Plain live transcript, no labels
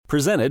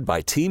Presented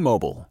by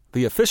T-Mobile,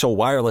 the official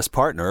wireless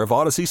partner of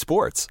Odyssey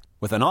Sports.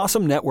 With an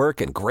awesome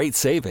network and great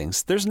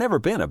savings, there's never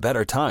been a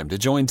better time to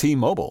join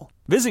T-Mobile.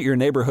 Visit your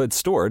neighborhood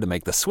store to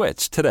make the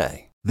switch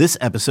today. This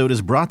episode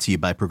is brought to you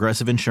by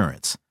Progressive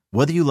Insurance.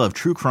 Whether you love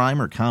true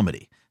crime or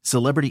comedy,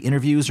 celebrity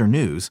interviews or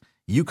news,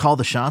 you call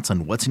the shots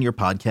on what's in your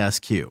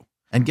podcast queue.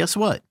 And guess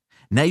what?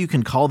 Now you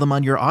can call them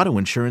on your auto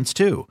insurance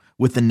too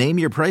with the Name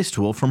Your Price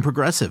tool from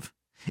Progressive.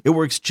 It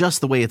works just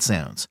the way it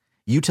sounds.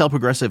 You tell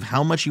Progressive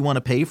how much you want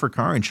to pay for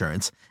car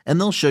insurance, and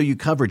they'll show you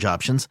coverage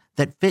options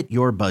that fit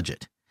your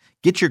budget.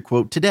 Get your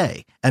quote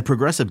today at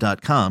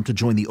Progressive.com to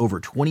join the over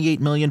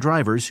 28 million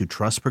drivers who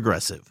trust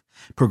Progressive.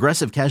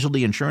 Progressive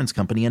Casualty Insurance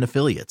Company and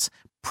Affiliates.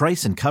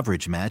 Price and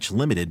coverage match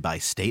limited by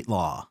state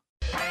law.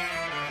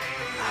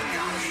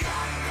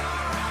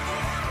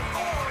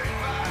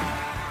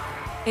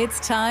 It's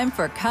time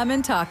for Come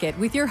and Talk It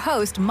with your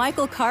host,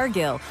 Michael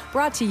Cargill,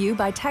 brought to you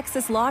by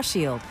Texas Law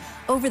Shield.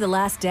 Over the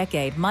last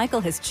decade,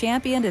 Michael has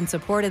championed and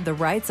supported the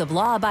rights of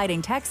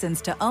law-abiding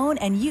Texans to own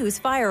and use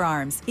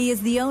firearms. He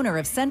is the owner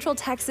of Central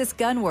Texas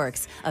Gun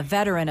Works, a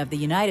veteran of the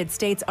United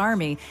States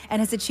Army, and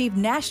has achieved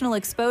national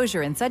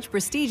exposure in such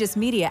prestigious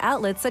media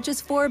outlets such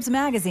as Forbes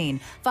Magazine,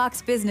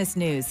 Fox Business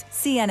News,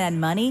 CNN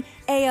Money,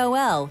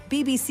 AOL,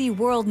 BBC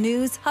World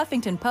News,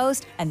 Huffington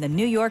Post, and the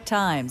New York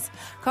Times.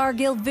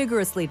 Cargill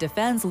vigorously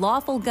defends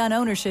lawful gun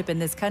ownership in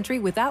this country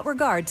without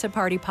regard to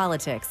party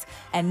politics.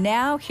 And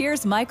now,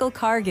 here's Michael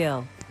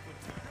Cargill.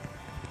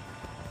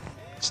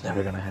 It's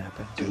never gonna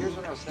happen. Dude,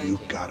 you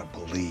gotta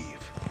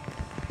believe.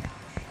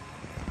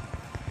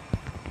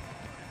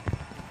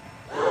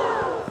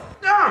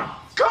 No!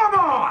 Come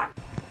on!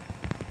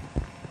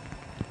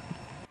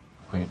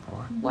 Wait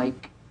for it.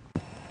 Like.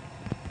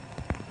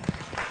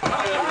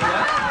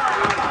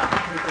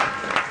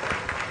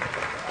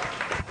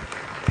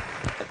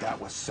 That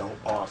was so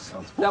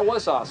awesome. That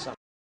was awesome.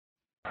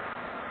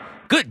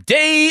 Good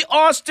day,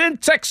 Austin,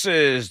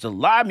 Texas, the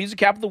live music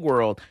capital of the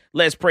world.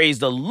 Let's praise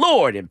the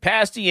Lord and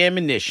pass the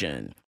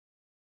ammunition.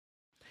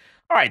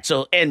 All right,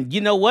 so, and you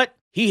know what?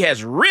 He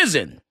has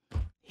risen.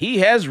 He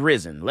has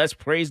risen. Let's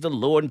praise the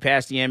Lord and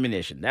pass the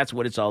ammunition. That's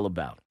what it's all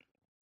about.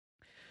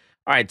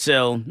 All right,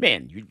 so,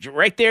 man,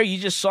 right there, you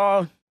just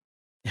saw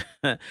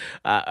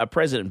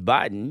President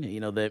Biden,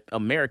 you know, that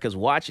America's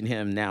watching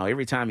him now.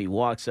 Every time he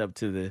walks up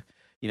to the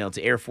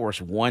to Air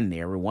Force One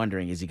there, we're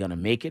wondering, is he going to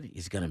make it?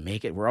 Is he going to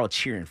make it? We're all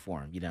cheering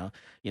for him, you know.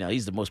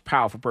 He's the most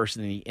powerful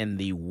person in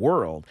the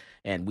world,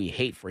 and we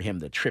hate for him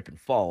to trip and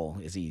fall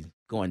as he's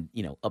going,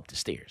 up the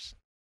stairs.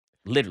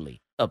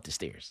 Literally up the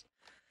stairs.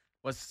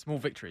 Well, small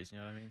victories, you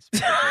know what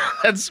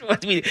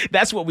I mean?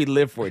 That's what we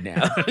live for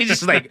now. We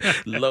just like,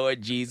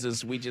 Lord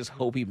Jesus, we just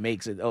hope he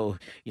makes it. Oh,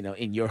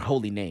 in your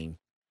holy name,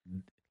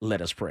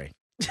 let us pray.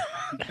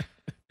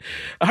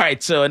 All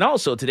right, so, and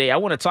also today I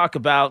want to talk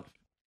about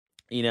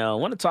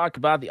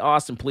the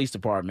Austin Police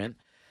Department.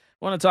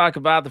 I want to talk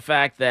about the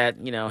fact that,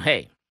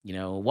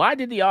 why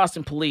did the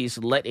Austin police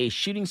let a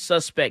shooting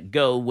suspect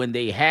go when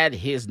they had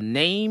his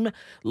name,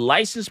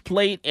 license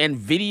plate, and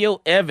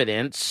video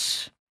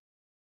evidence?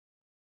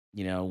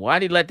 Why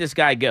did they let this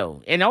guy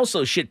go? And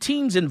also, should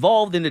teens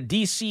involved in the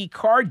D.C.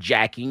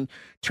 carjacking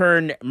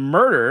turned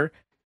murder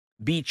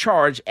be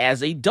charged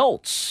as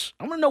adults?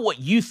 I want to know what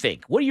you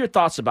think. What are your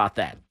thoughts about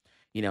that?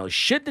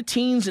 Should the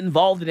teens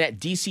involved in that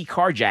D.C.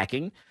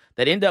 carjacking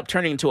that end up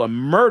turning into a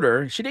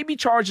murder, should they be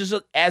charged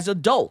as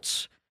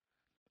adults?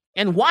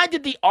 And why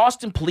did the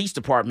Austin Police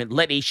Department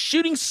let a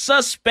shooting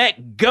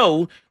suspect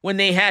go when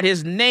they had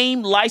his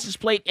name, license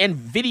plate, and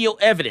video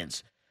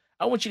evidence?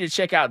 I want you to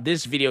check out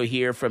this video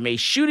here from a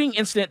shooting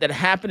incident that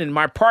happened in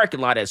my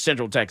parking lot at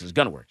Central Texas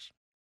Gun Works.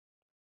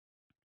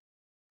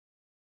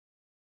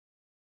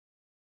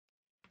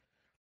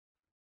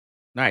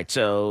 All right,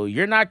 so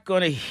you're not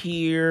going to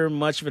hear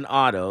much of an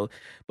auto,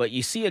 but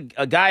you see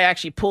a guy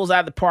actually pulls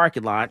out of the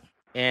parking lot,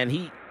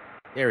 and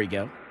there we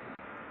go.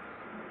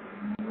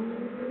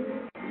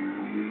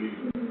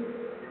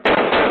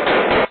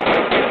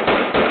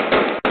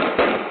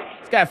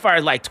 This guy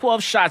fired like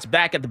 12 shots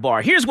back at the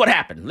bar. Here's what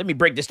happened. Let me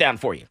break this down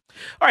for you.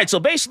 All right, so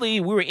basically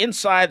we were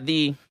inside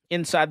the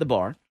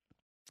bar,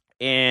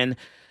 and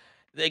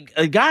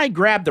a guy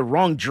grabbed the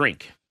wrong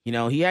drink.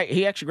 He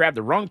actually grabbed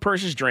the wrong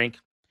person's drink.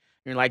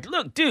 You're like,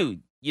 look,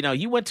 dude,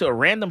 you went to a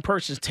random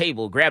person's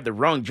table, grabbed the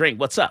wrong drink.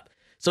 What's up?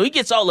 So he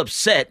gets all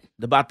upset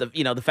about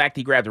the fact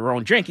he grabbed the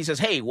wrong drink. He says,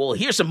 hey, well,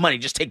 here's some money.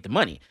 Just take the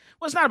money.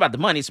 Well, it's not about the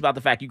money. It's about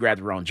the fact you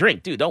grabbed the wrong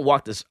drink. Dude, don't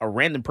walk a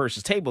random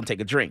person's table and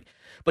take a drink.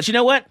 But you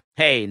know what?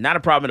 Hey, not a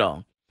problem at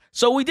all.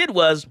 So what we did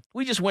was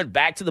we just went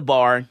back to the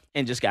bar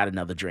and just got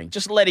another drink.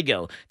 Just let it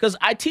go. Because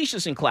I teach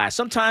this in class.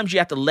 Sometimes you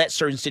have to let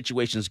certain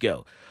situations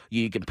go.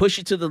 You can push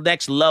it to the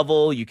next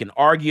level. You can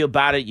argue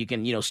about it. You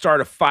can,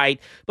 start a fight.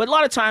 But a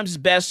lot of times it's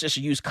best just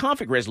to use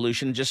conflict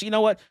resolution. Just, you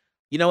know what?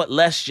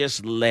 Let's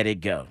just let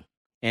it go.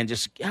 And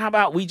just, how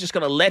about we just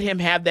going to let him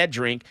have that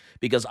drink?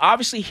 Because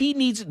obviously he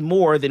needs it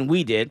more than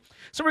we did.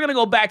 So we're going to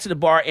go back to the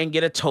bar and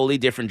get a totally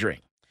different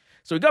drink.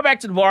 So we go back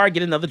to the bar,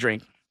 get another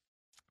drink.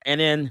 And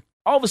then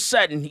all of a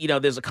sudden,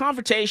 there's a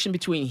confrontation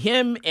between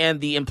him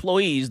and the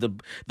employees, the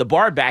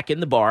bar back in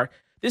the bar.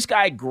 This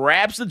guy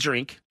grabs the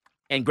drink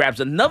and grabs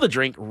another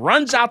drink,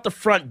 runs out the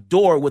front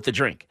door with the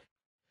drink.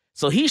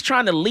 So he's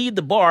trying to leave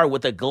the bar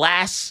with a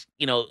glass,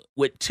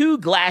 with 2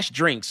 glass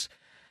drinks.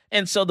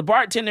 And so the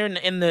bartender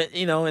in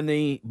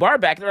the bar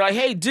back, they're like,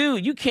 "Hey,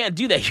 dude, you can't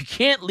do that. You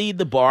can't leave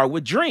the bar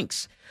with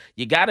drinks.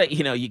 You gotta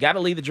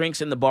leave the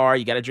drinks in the bar.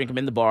 You gotta drink them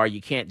in the bar.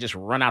 You can't just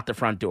run out the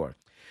front door."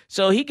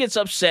 So he gets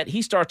upset.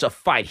 He starts a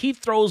fight. He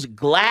throws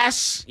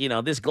glass,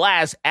 this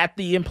glass at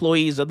the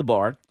employees of the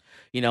bar,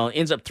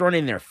 ends up throwing it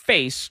in their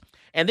face.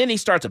 And then he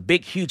starts a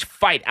big, huge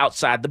fight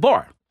outside the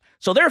bar.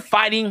 So they're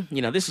fighting.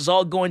 This is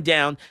all going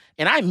down.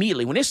 And I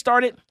immediately, when it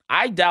started,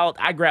 I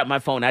grabbed my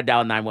phone. I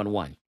dialed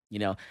 911.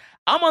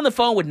 I'm on the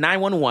phone with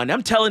 911.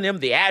 I'm telling them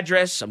the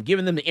address. I'm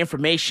giving them the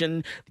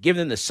information, giving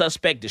them the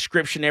suspect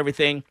description,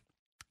 everything.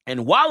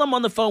 And while I'm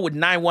on the phone with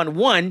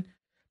 911,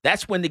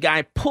 that's when the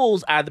guy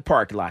pulls out of the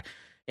parking lot.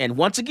 And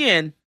once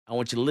again, I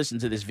want you to listen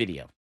to this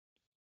video.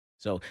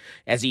 So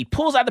as he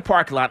pulls out of the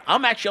parking lot,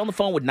 I'm actually on the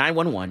phone with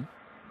 911.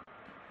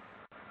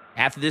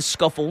 After this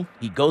scuffle,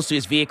 he goes to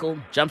his vehicle,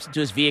 jumps into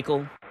his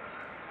vehicle,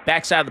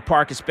 backs out of the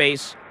parking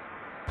space,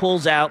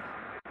 pulls out,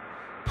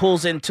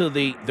 pulls into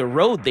the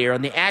road there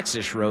on the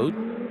access road.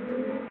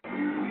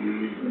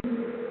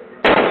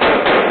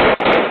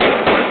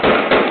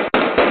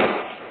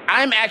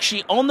 I'm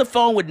actually on the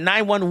phone with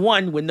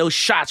 911 when those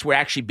shots were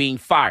actually being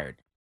fired.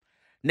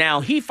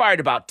 Now, he fired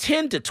about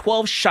 10 to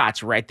 12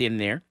 shots right then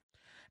and there.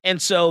 And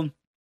so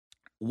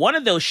one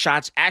of those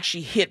shots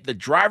actually hit the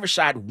driver's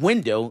side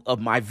window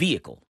of my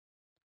vehicle.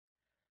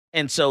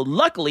 And so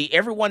luckily,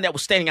 everyone that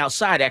was standing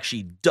outside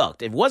actually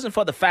ducked. If it wasn't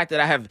for the fact that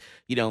I have,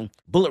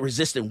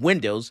 bullet-resistant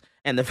windows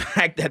and the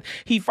fact that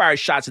he fired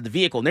shots at the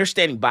vehicle and they're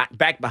standing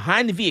back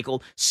behind the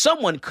vehicle,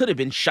 someone could have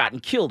been shot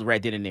and killed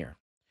right then and there.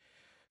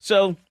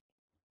 So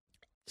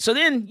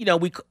then,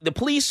 the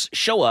police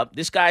show up.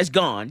 This guy's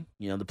gone.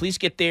 The police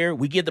get there.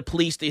 We give the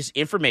police this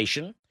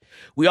information.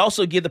 We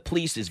also give the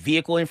police this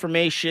vehicle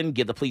information,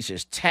 give the police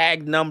his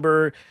tag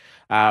number.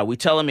 We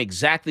tell them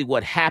exactly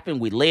what happened.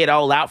 We lay it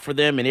all out for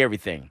them and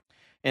everything.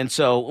 And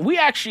so we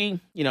actually,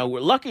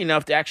 we're lucky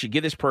enough to actually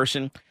give this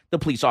person the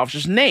police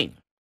officer's name.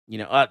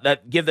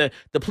 Give the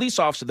police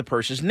officer the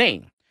person's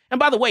name. And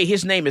by the way,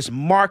 his name is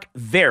Mark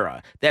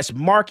Vera. That's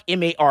Mark,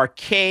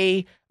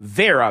 M-A-R-K,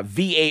 Vera,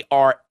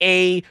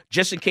 V-A-R-A,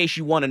 just in case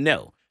you want to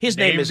know. His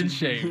name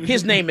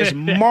is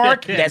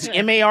Mark, that's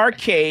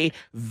M-A-R-K,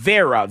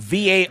 Vera,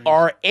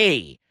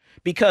 V-A-R-A.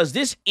 Because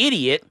this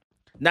idiot,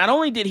 not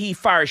only did he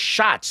fire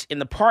shots in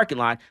the parking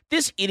lot,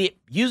 this idiot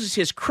uses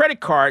his credit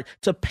card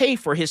to pay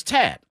for his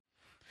tab.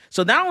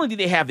 So not only do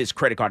they have his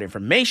credit card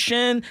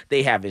information,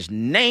 they have his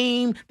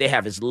name, they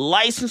have his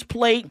license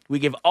plate. We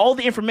give all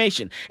the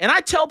information. And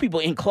I tell people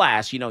in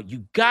class,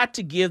 you got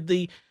to give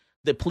the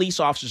police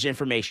officers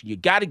information. You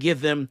got to give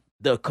them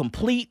the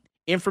complete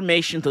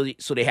information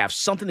so they have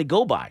something to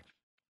go by.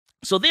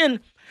 So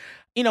then,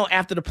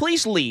 after the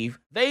police leave,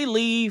 they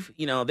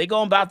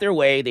go about their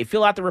way. They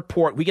fill out the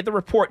report. We get the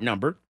report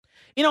number.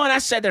 And I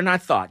sat there and I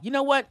thought, you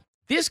know what?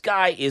 This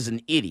guy is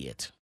an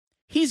idiot.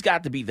 He's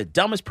got to be the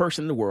dumbest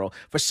person in the world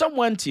for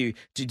someone to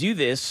do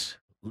this,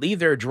 leave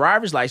their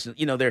driver's license,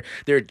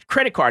 their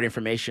credit card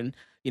information,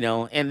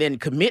 and then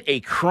commit a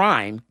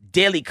crime,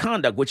 daily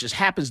conduct, which just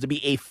happens to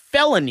be a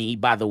felony,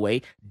 by the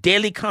way,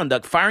 daily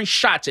conduct, firing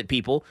shots at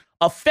people,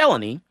 a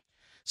felony.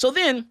 So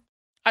then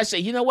I say,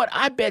 you know what?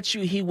 I bet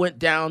you he went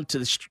down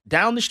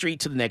the street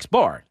to the next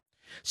bar.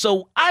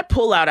 So I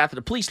pull out after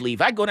the police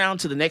leave. I go down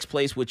to the next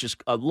place, which is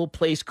a little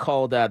place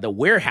called the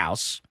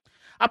Warehouse.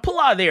 I pull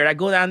out of there and I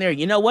go down there.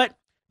 You know what?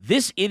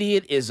 This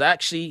idiot is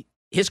actually,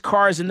 his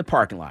car is in the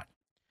parking lot.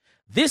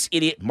 This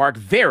idiot, Mark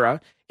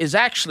Vera, is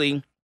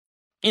actually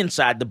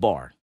inside the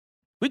bar.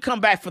 We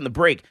come back from the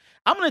break.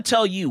 I'm going to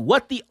tell you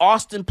what the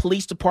Austin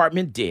Police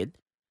Department did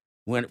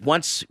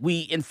once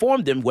we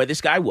informed them where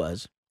this guy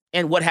was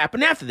and what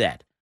happened after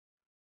that.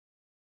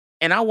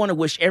 And I want to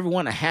wish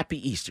everyone a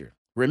happy Easter.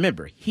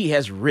 Remember, he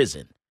has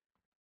risen.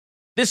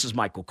 This is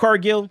Michael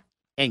Cargill,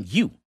 and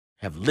you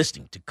are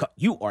listening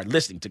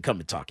to Come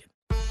and Talk It.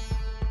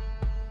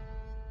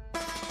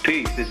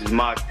 Peace, this is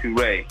Maj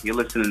Toure. You're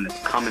listening to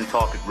Come and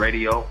Talk It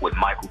Radio with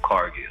Michael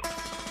Cargill.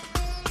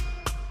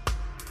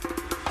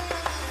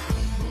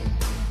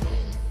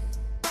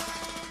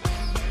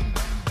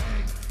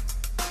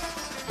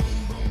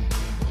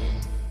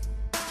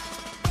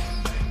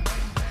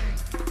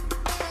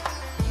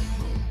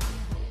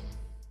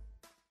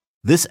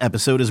 This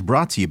episode is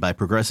brought to you by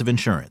Progressive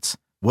Insurance.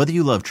 Whether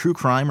you love true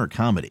crime or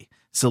comedy,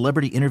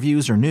 celebrity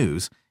interviews or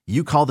news,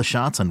 you call the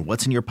shots on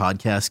what's in your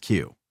podcast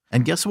queue.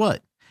 And guess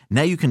what?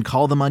 Now you can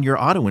call them on your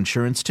auto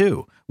insurance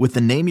too with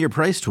the Name Your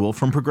Price tool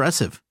from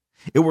Progressive.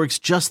 It works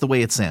just the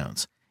way it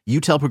sounds. You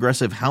tell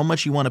Progressive how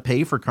much you want to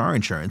pay for car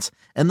insurance,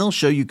 and they'll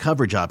show you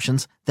coverage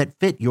options that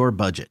fit your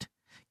budget.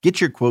 Get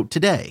your quote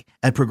today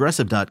at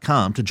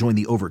Progressive.com to join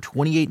the over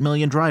 28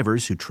 million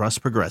drivers who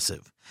trust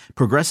Progressive.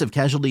 Progressive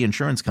Casualty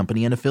Insurance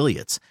Company and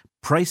Affiliates.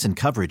 Price and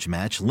coverage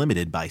match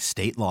limited by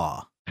state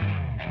law.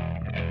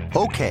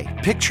 Okay,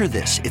 picture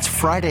this. It's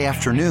Friday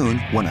afternoon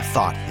when a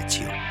thought hits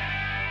you.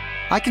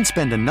 I can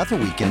spend another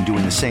weekend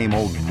doing the same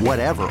old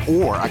whatever,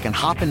 or I can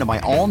hop into my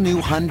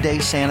all-new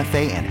Hyundai Santa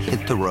Fe and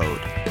hit the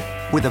road.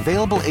 With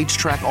available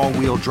H-Track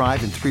all-wheel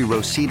drive and 3-row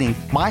seating,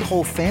 my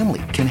whole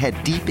family can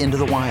head deep into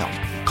the wild.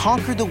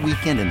 Conquer the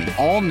weekend in the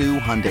all-new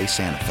Hyundai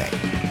Santa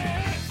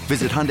Fe.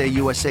 Visit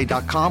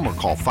HyundaiUSA.com or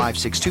call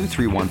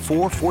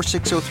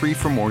 562-314-4603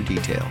 for more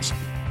details.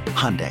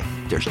 Hyundai,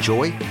 there's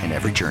joy in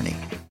every journey.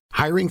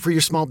 Hiring for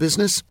your small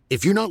business?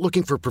 If you're not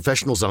looking for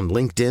professionals on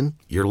LinkedIn,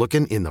 you're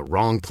looking in the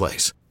wrong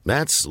place.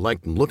 That's like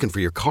looking for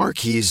your car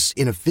keys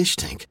in a fish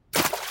tank.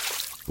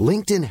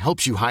 LinkedIn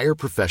helps you hire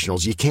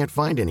professionals you can't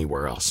find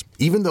anywhere else,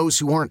 even those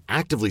who aren't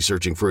actively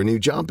searching for a new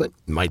job but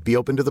might be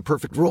open to the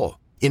perfect role.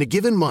 In a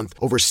given month,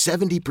 over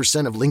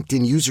 70% of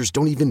LinkedIn users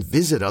don't even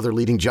visit other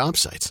leading job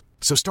sites.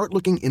 So start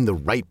looking in the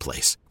right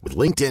place. With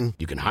LinkedIn,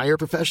 you can hire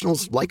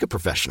professionals like a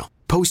professional.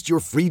 Post your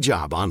free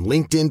job on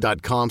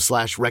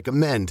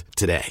linkedin.com/recommend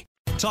today.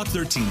 Talk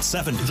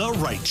 1370, the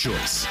right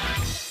choice.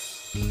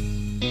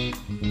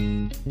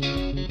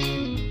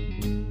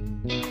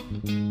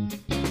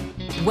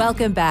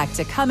 Welcome back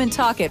to Come and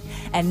Talk It.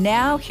 And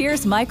now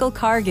here's Michael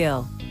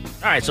Cargill.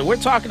 All right, so we're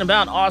talking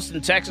about Austin,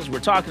 Texas. We're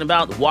talking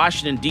about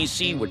Washington,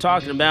 D.C. We're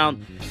talking about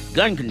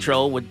gun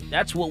control.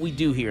 That's what we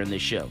do here in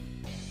this show.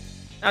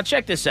 Now,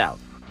 check this out.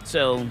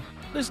 So,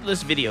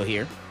 this video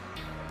here.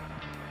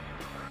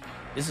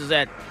 This is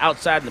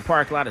outside in the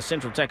parking lot of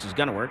Central Texas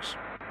Gun Works.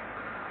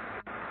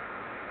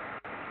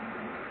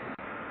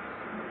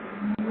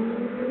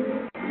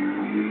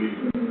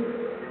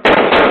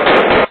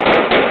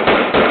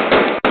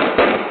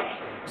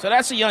 So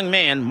that's a young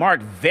man,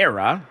 Mark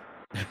Vera.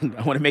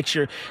 I want to make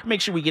sure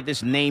we get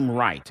this name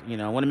right. You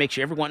know, I want to make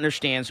sure everyone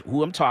understands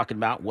who I'm talking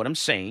about, what I'm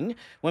saying. I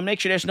want to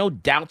make sure there's no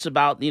doubts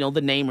about, the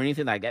name or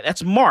anything like that.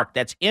 That's Mark.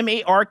 That's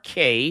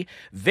M-A-R-K,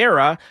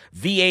 Vera,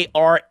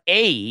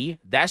 V-A-R-A.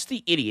 That's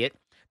the idiot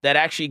that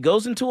actually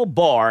goes into a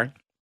bar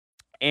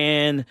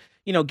and,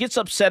 gets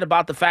upset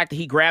about the fact that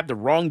he grabbed the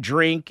wrong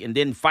drink and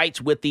then fights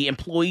with the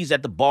employees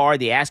at the bar.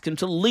 They ask him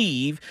to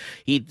leave.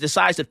 He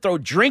decides to throw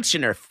drinks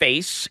in their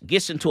face,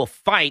 gets into a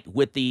fight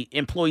with the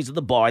employees of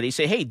the bar. They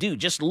say, hey, dude,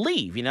 just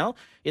leave,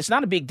 It's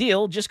not a big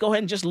deal. Just go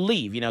ahead and just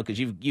leave, because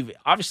you've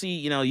obviously,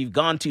 you've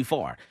gone too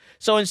far.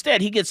 So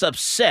instead, he gets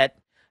upset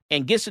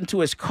and gets into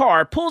his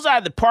car, pulls out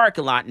of the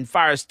parking lot and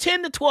fires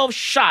 10 to 12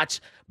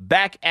 shots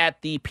back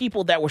at the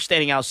people that were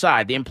standing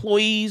outside, the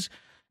employees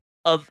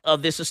of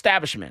this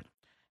establishment.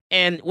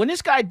 And when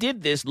this guy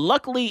did this,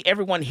 luckily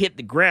everyone hit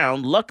the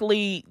ground.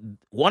 Luckily,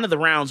 one of the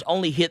rounds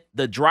only hit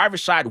the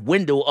driver's side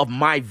window of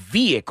my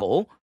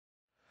vehicle.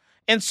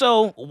 And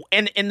so,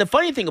 and the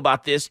funny thing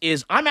about this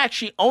is I'm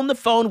actually on the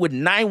phone with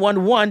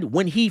 911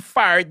 when he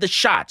fired the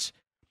shots.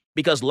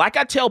 Because like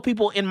I tell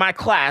people in my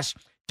class,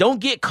 don't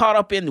get caught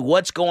up in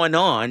what's going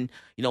on.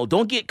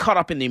 Don't get caught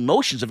up in the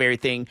emotions of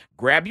everything.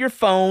 Grab your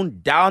phone,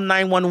 dial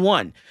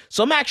 911.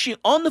 So I'm actually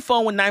on the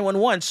phone with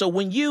 911. So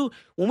when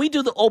we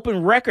do the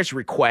open records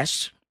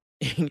request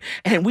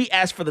and we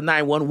ask for the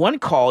 911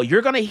 call,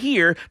 you're going to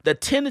hear the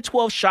 10 to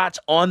 12 shots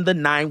on the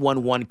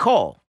 911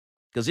 call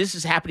because this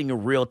is happening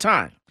in real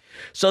time.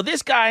 So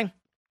this guy,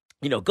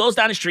 goes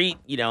down the street,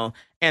 and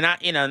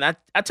I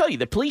tell you,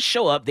 the police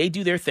show up, they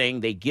do their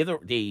thing,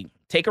 they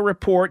take a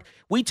report.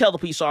 We tell the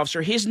police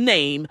officer his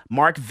name,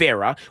 Mark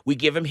Vera. We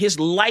give him his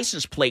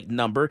license plate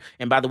number.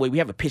 And by the way, we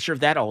have a picture of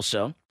that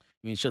also.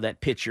 You can show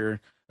that picture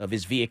of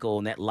his vehicle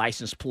and that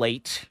license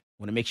plate. I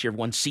want to make sure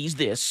everyone sees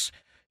this,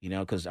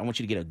 because I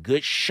want you to get a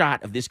good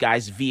shot of this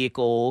guy's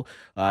vehicle.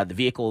 The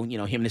vehicle,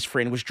 him and his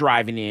friend was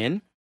driving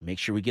in. Make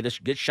sure we get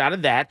a good shot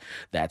of that.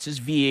 That's his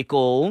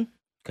vehicle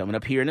coming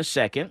up here in a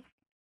second.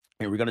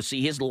 And we're going to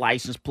see his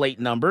license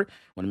plate number.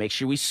 Want to make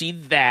sure we see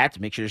that.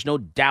 Make sure there's no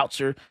doubts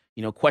or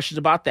questions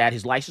about that.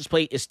 His license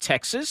plate is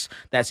Texas.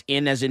 That's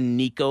N as in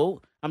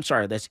Nico. I'm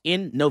sorry, that's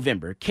in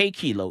November. K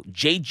Kilo,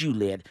 J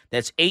Juliet.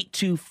 That's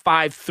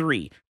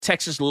 8253.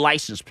 Texas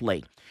license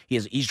plate.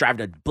 He's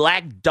driving a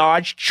black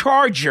Dodge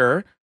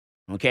Charger.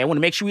 Okay, I want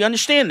to make sure we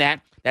understand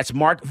that. That's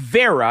Mark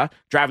Vera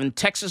driving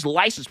Texas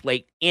license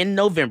plate in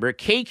November.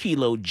 K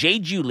Kilo, J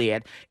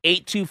Juliet,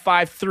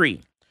 8253.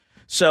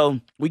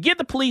 So we give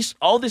the police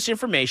all this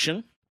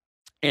information.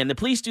 And the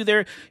police do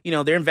their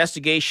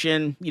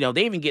investigation.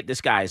 They even get this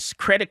guy's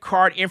credit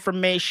card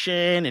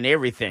information and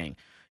everything.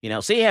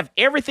 So they have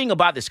everything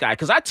about this guy.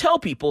 Because I tell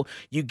people,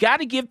 you got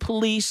to give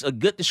police a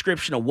good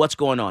description of what's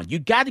going on. You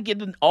got to give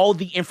them all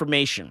the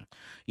information.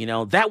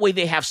 That way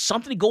they have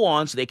something to go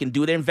on so they can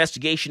do their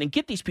investigation and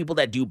get these people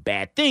that do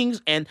bad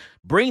things and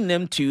bring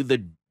them to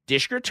the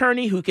district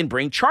attorney who can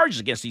bring charges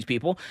against these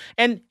people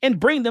and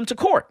bring them to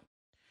court.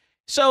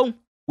 So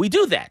we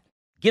do that.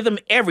 Give them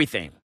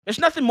everything. There's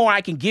nothing more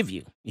I can give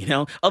you,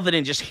 other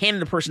than just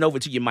handing the person over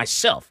to you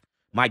myself.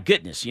 My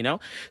goodness,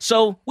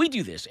 So we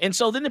do this. And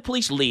so then the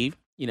police leave,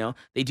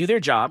 they do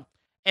their job.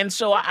 And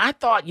so I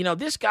thought,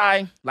 this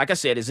guy, like I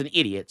said, is an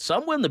idiot. So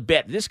I'm willing to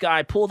bet this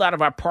guy pulled out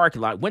of our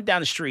parking lot, went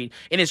down the street,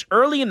 and it's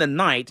early in the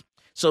night.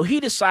 So he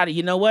decided,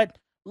 you know what?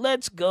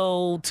 let's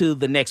go to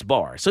the next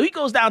bar. So he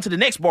goes down to the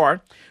next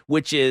bar,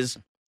 which is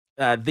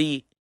what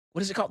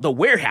is it called? The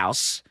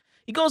Warehouse.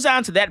 He goes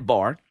down to that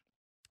bar.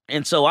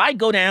 And so I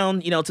go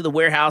down, to the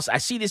Warehouse. I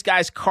see this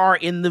guy's car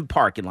in the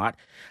parking lot.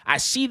 I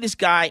see this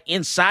guy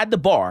inside the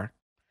bar.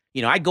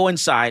 I go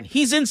inside.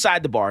 He's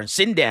inside the bar,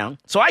 sitting down.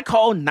 So I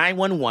call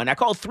 911. I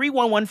called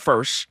 311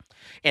 first,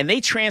 and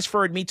they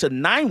transferred me to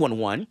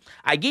 911.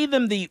 I gave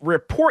them the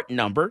report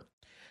number.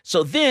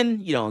 So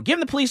then, give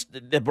the police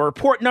the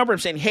report number. I'm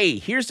saying, hey,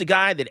 here's the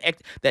guy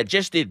that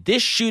just did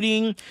this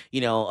shooting,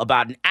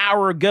 about an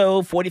hour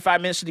ago,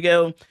 45 minutes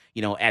ago,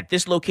 at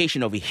this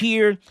location over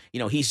here.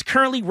 He's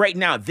currently right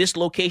now at this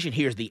location.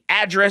 Here's the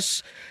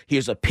address.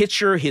 Here's a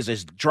picture. Here's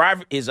his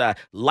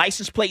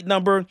license plate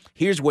number.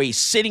 Here's where he's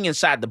sitting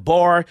inside the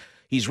bar.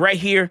 He's right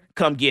here.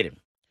 Come get him.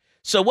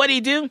 So what did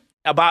he do?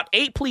 About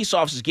 8 police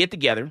officers get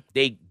together.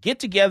 They get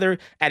together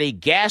at a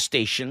gas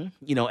station,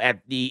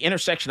 at the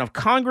intersection of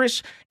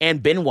Congress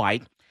and Ben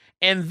White.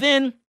 And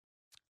then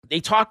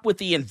they talk with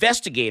the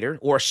investigator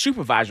or a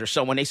supervisor or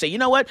someone. They say, you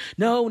know what?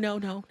 No. We're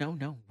not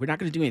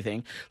going to do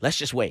anything. Let's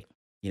just wait.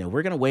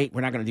 We're going to wait.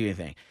 We're not going to do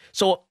anything.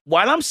 So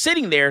while I'm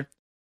sitting there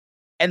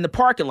in the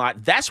parking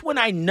lot, that's when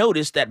I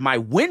noticed that my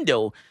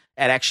window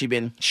had actually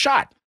been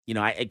shot.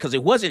 Because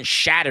it wasn't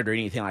shattered or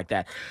anything like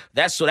that.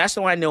 That's when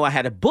I know I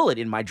had a bullet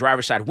in my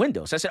driver's side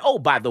window. So I said, oh,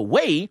 by the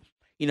way,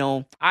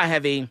 I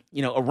have a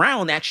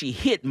round actually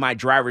hit my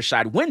driver's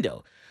side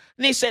window.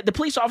 And the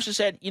police officer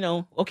said,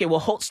 okay,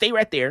 well, stay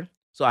right there.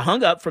 So I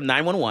hung up from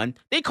 911.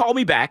 They called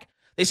me back.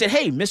 They said,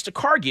 hey, Mr.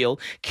 Cargill,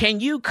 can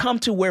you come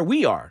to where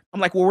we are? I'm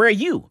like, well, where are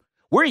you?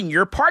 We're in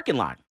your parking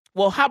lot.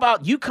 Well, how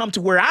about you come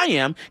to where I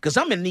am? Because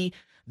I'm in the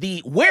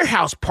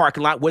warehouse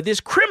parking lot where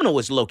this criminal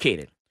is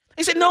located.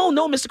 They said, no,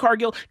 Mr.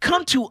 Cargill,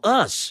 come to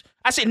us.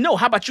 I said, no,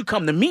 how about you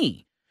come to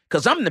me?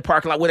 Because I'm in the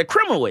parking lot where the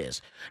criminal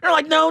is. They're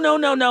like, no.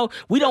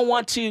 We don't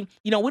want to,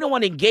 we don't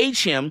want to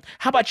engage him.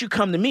 How about you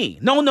come to me?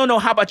 No.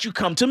 How about you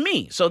come to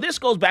me? So this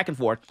goes back and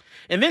forth.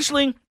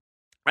 Eventually,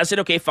 I said,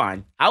 okay,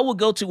 fine. I will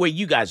go to where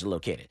you guys are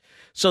located.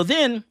 So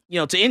then,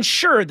 to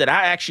ensure that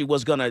I actually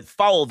was going to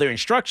follow their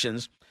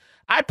instructions,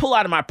 I pull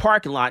out of my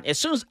parking lot. I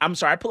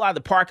pull out of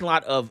the parking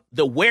lot of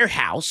the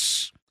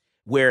Warehouse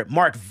where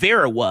Mark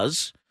Vera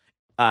was.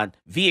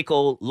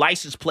 Vehicle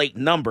license plate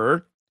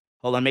number,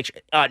 hold on, make sure,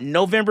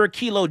 November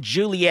Kilo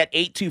Juliet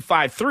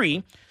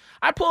 8253.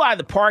 I pull out of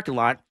the parking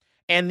lot,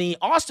 and the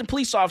Austin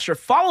police officer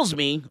follows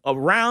me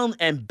around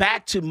and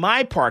back to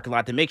my parking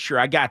lot to make sure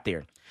I got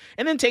there,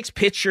 and then takes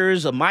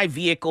pictures of my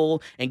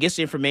vehicle and gets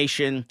the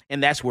information,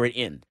 and that's where it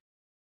ends.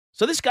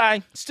 So this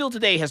guy still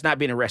today has not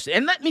been arrested.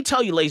 And let me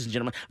tell you, ladies and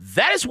gentlemen,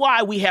 that is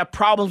why we have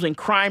problems in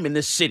crime in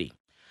this city.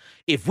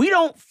 If we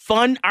don't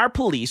fund our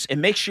police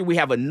and make sure we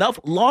have enough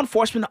law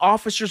enforcement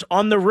officers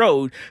on the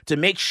road to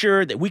make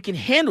sure that we can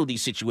handle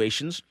these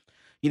situations,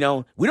 we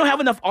don't have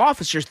enough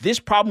officers, this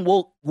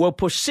problem will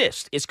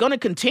persist. It's going to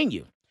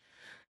continue.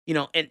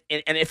 And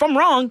if I'm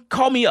wrong,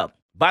 call me up.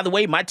 By the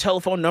way, my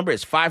telephone number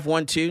is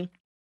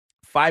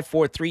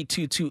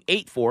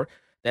 512-543-2284.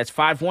 That's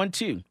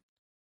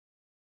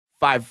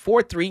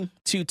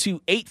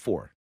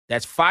 512-543-2284.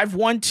 That's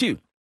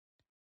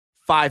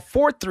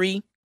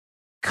 512-543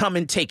 Come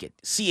and Take It,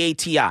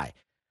 CATI.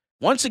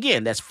 Once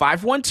again, that's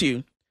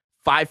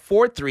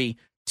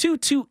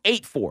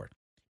 512-543-2284.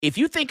 If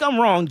you think I'm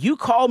wrong, you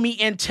call me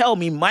and tell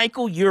me,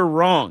 Michael, you're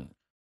wrong.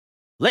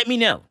 Let me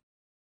know,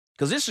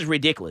 because this is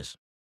ridiculous.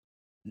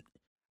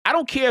 I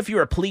don't care if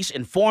you're a police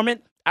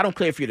informant. I don't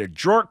care if you're the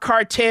drug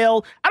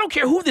cartel. I don't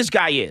care who this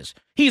guy is.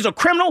 He's a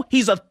criminal,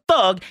 he's a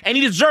thug, and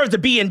he deserves to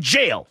be in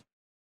jail.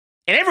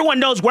 And everyone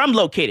knows where I'm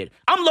located.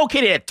 I'm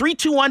located at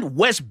 321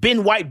 West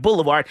Ben White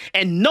Boulevard,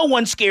 and no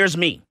one scares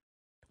me.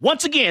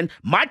 Once again,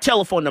 my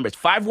telephone number is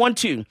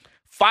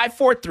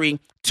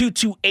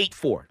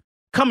 512-543-2284.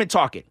 Come and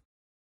talk it.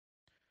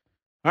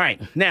 All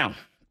right, now,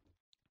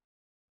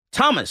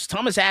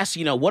 Thomas asks,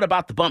 what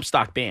about the bump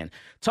stock ban?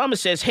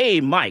 Thomas says,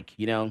 hey, Mike,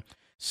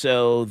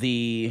 so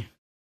the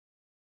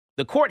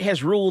court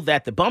has ruled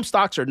that the bump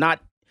stocks are not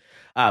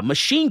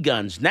machine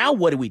guns. Now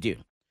what do we do?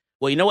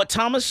 Well, you know what,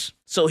 Thomas?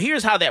 So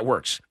here's how that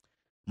works.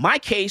 My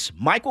case,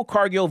 Michael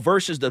Cargill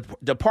versus the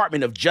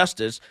Department of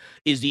Justice,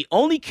 is the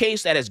only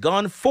case that has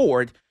gone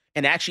forward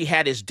and actually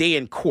had its day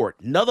in court.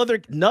 No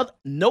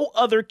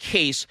other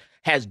case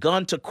has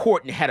gone to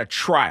court and had a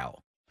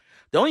trial.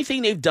 The only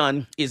thing they've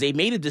done is they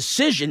made a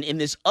decision in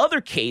this other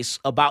case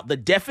about the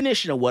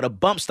definition of what a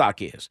bump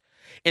stock is.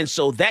 And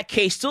so that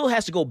case still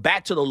has to go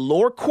back to the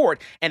lower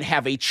court and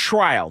have a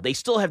trial. They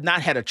still have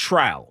not had a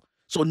trial.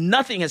 So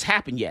nothing has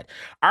happened yet.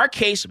 Our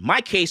case,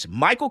 my case,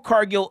 Michael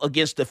Cargill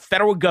against the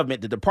federal government,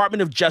 the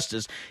Department of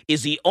Justice,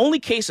 is the only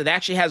case that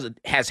actually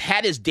has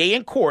had its day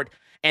in court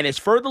and is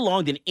further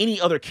along than any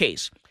other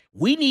case.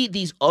 We need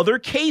these other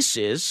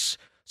cases,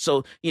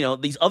 so,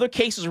 these other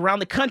cases around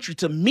the country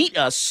to meet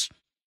us,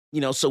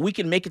 so we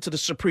can make it to the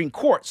Supreme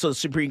Court, so the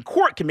Supreme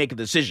Court can make a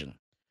decision.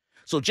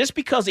 So just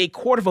because a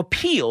court of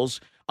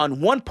appeals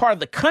on one part of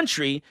the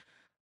country,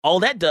 all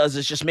that does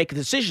is just make a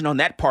decision on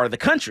that part of the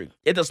country.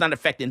 It does not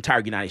affect the entire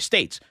United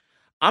States.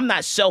 I'm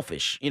not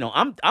selfish.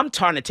 I'm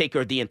trying to take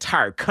care of the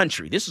entire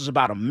country. This is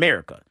about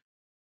America.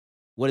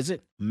 What is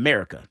it?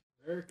 America.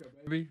 America,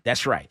 baby.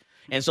 That's right.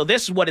 And so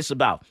this is what it's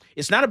about.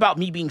 It's not about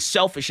me being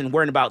selfish and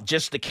worrying about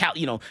just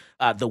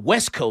the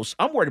West Coast.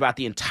 I'm worried about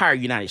the entire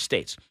United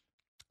States.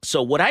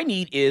 So what I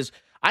need is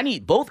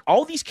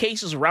all these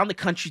cases around the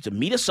country to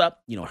meet us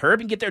up, hurry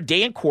and get their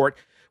day in court,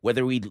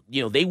 whether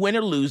they win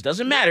or lose,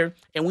 doesn't matter.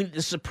 And we need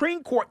the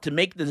Supreme Court to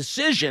make the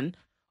decision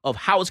of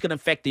how it's going to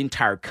affect the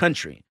entire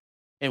country.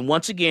 And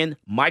once again,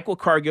 Michael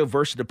Cargill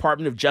versus the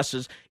Department of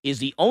Justice is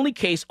the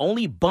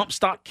only bump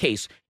stock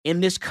case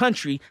in this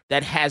country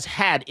that has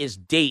had its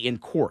day in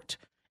court.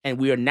 And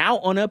we are now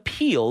on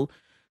appeal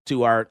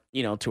to our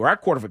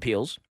Court of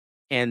Appeals.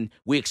 And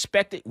we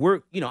expect it.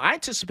 I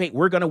anticipate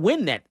we're going to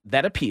win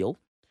that appeal.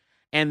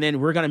 And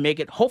then we're going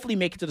to hopefully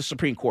make it to the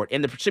Supreme Court.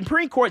 And the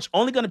Supreme Court's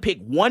only going to pick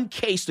one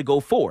case to go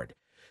forward.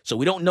 So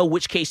we don't know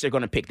which case they're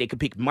going to pick. They could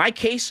pick my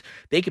case.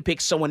 They could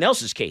pick someone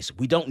else's case.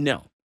 We don't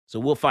know. So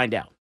we'll find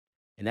out.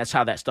 And that's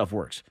how that stuff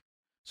works.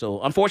 So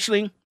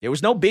unfortunately, there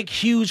was no big,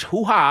 huge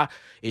hoo-ha.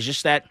 It's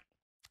just that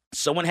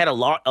someone had a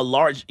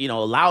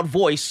loud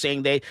voice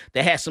saying they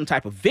had some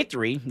type of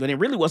victory when it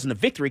really wasn't a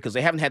victory because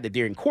they haven't had the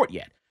day in court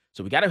yet.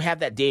 So we got to have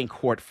that day in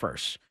court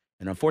first.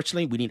 And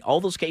unfortunately, we need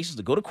all those cases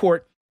to go to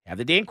court, have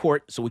the day in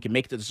court so we can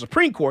make it to the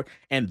Supreme Court.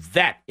 And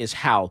that is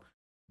how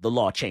the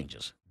law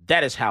changes.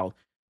 That is how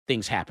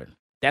things happen.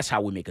 That's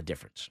how we make a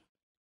difference.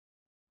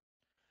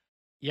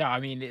 Yeah,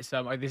 I mean, it's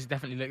this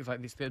definitely looks like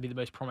this is going to be the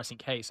most promising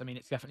case. I mean,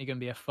 it's definitely going to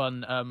be a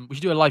fun. We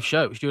should do a live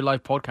show. We should do a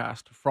live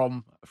podcast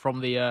from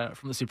the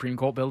Supreme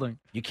Court building.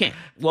 You can't.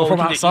 Well, from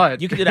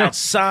outside. You can do it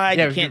outside.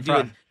 Yeah, you can't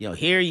do it.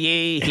 Hear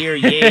ye, hear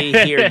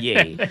yay, hear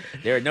yay.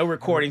 There are no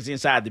recordings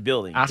inside the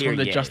building. Ask one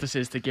of the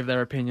justices to give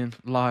their opinion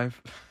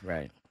live.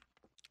 Right.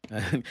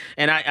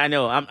 And I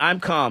know I'm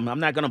calm.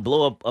 I'm not going to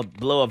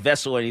blow a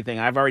vessel or anything.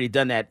 I've already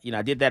done that.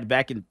 I did that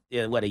back in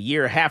a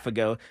year and a half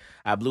ago.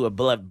 I blew a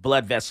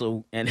blood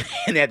vessel and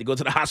had to go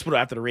to the hospital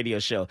after the radio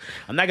show.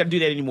 I'm not going to do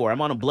that anymore. I'm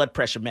on a blood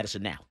pressure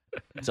medicine now,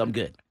 so I'm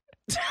good.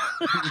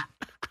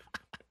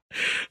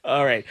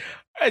 All right.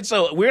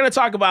 So we're going to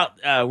talk about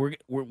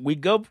we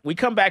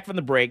come back from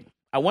the break.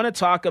 I want to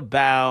talk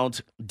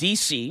about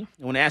D.C.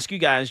 I want to ask you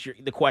guys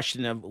the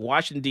question of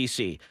Washington,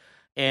 D.C.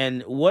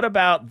 And what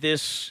about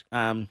this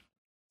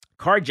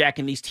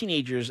carjacking? These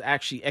teenagers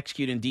actually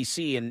executed in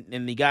D.C.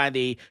 and the guy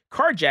they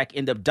carjacked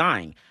ended up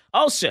dying.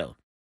 Also,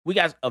 we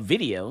got a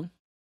video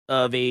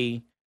of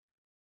the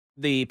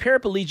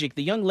paraplegic,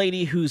 the young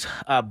lady whose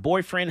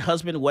boyfriend,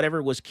 husband,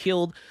 whatever, was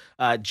killed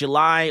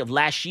July of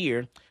last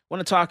year. I want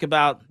to talk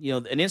about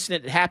an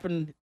incident that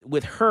happened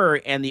with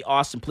her and the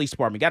Austin Police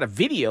Department. Got a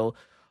video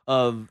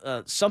of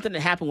something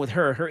that happened with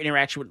her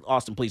interaction with the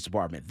Austin Police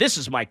Department. This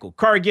is Michael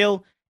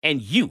Cargill, and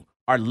you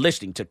are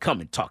listening to Come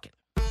and Talk It.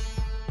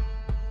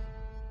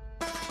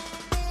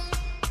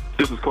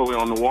 This is Chloe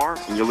on Noir,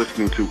 and you're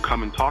listening to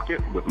Come and Talk It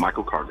with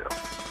Michael Cargill.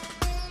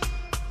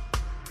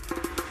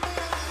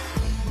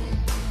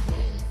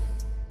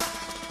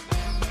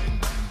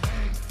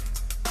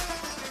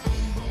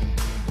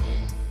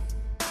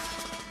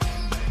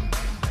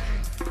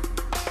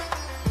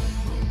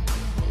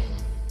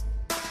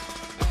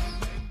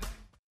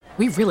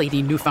 We really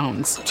need new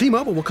phones.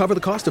 T-Mobile will cover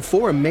the cost of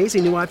 4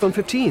 amazing new iPhone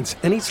 15s,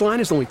 and each line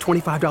is only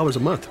 $25 a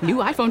month. New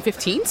iPhone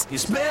 15s?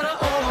 It's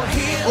better over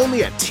here.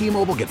 Only at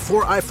T-Mobile, get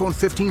 4 iPhone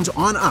 15s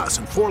on us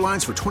and 4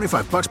 lines for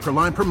 $25 per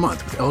line per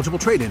month with eligible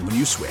trade-in when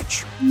you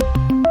switch.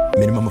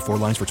 Minimum of 4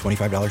 lines for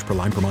 $25 per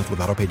line per month with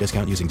autopay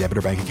discount using debit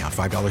or bank account.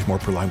 $5 more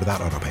per line without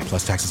autopay,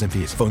 plus taxes and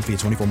fees. Phone fee at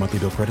 24 monthly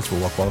bill credits for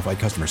well-qualified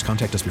customers.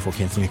 Contact us before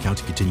canceling account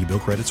to continue bill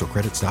credits or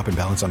credit stop and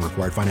balance on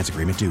required finance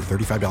agreement due.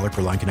 $35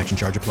 per line connection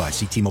charge applies.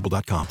 See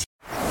T-Mobile.com.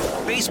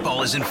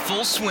 Baseball is in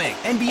full swing.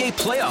 NBA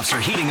playoffs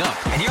are heating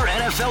up, and your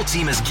NFL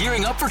team is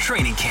gearing up for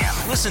training camp.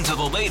 Listen to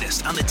the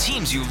latest on the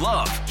teams you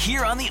love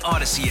here on the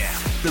Odyssey app.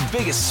 The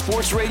biggest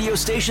sports radio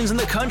stations in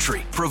the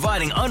country,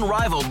 providing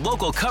unrivaled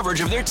local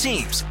coverage of their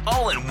teams,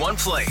 all in one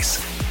place.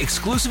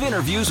 Exclusive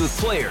interviews with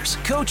players,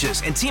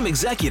 coaches, and team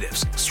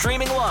executives,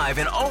 streaming live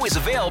and always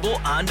available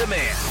on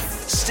demand.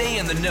 Stay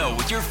in the know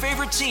with your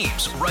favorite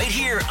teams right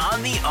here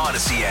on the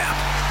Odyssey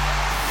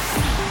app.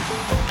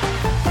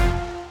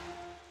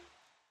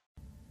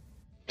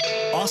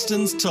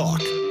 Austin's Talk,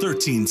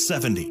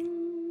 1370.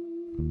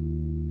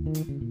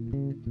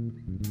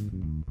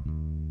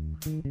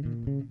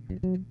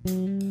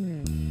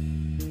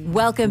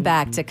 Welcome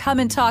back to Come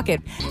and Talk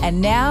It. And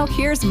now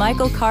here's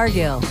Michael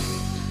Cargill.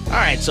 All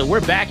right, so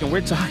we're back and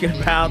we're talking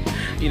about,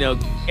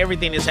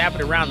 everything that's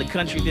happened around the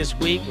country this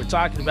week. We're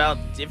talking about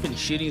different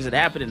shootings that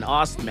happened in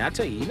Austin. Man, I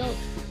tell you,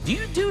 do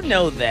you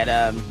know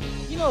that,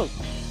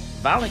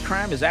 violent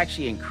crime is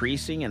actually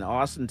increasing in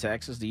Austin,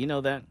 Texas? Do you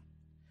know that?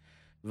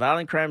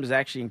 Violent crime is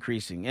actually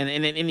increasing. And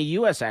in the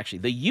U.S., actually.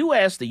 The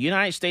U.S., the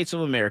United States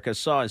of America,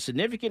 saw a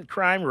significant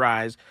crime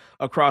rise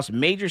across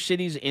major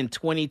cities in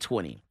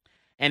 2020.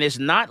 And it's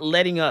not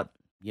letting up.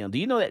 Do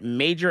you know that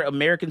major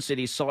American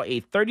cities saw a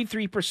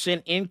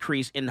 33%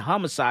 increase in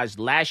homicides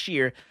last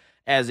year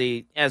as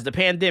the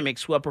pandemic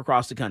swept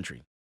across the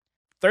country?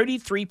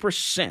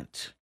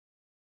 33%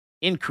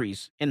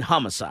 increase in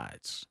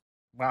homicides.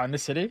 Wow, in the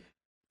city?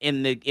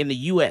 In the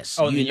U.S.,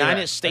 Oh, in the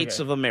United US. States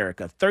Okay. of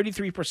America,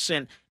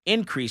 33%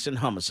 increase in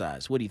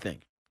homicides. What do you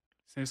think?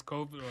 Since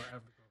COVID or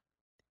after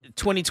COVID?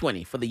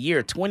 2020, for the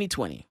year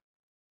 2020.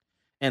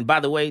 And by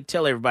the way,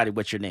 tell everybody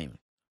what's your name.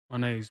 My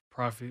name's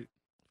Prophet.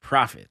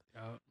 Prophet.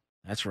 Yup.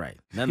 That's right.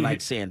 Nothing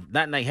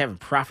like having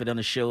Prophet on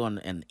the show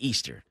on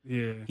Easter.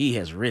 Yeah. He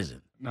has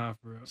risen. Nah,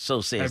 for real.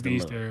 So says Happy the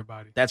Easter, Lord.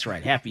 everybody. That's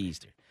right. Happy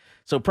Easter.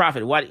 So,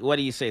 Prophet, what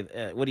do you say?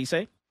 What do you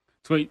say?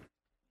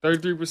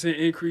 33%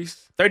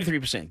 increase.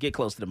 33%. Get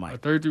close to the mic. A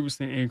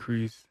 33%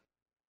 increase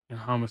in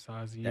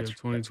homicides in the year That's-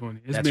 2020.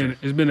 that's right.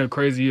 It's been a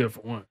crazy year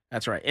for one.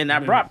 That's right. And I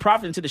brought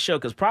Prophet into the show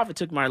because Prophet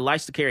took my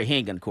license to carry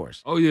handgun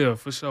course. Oh yeah,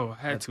 for sure.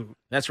 I had to.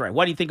 That's right.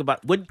 What do you think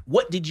about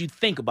what did you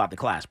think about the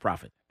class,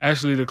 Prophet?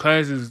 Actually, the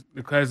class is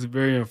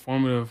very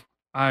informative.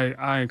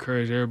 I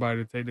encourage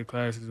everybody to take the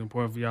class. It's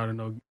important for y'all to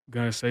know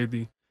gun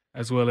safety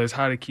as well as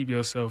how to keep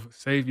yourself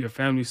safe, your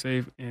family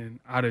safe, and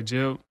out of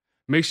jail.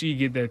 Make sure you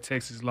get that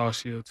Texas Law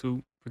Shield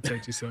too.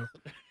 Protect yourself.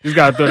 Just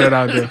gotta throw that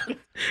out there.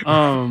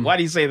 Why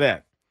do you say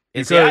that?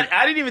 And see,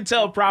 I didn't even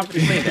tell Prophet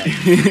to say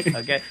that.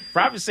 Okay,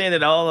 Prophet saying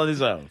it all on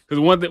his own. Because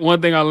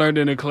one thing I learned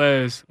in the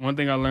class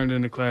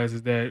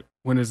is that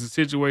when there's a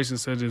situation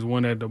such as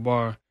one at the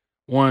bar,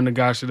 the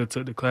guy should have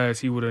took the class.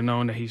 He would have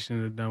known that he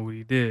shouldn't have done what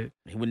he did.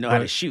 He would know how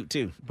to shoot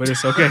too. But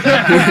it's okay.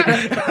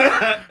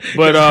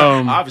 But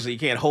obviously you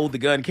can't hold the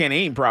gun, can't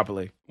aim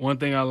properly. One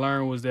thing I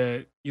learned was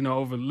that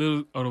over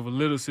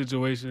little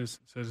situations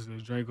such as a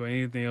drink or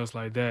anything else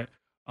like that,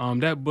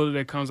 that bullet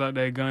that comes out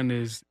that gun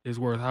is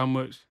worth how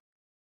much?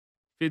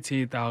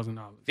 $15,000.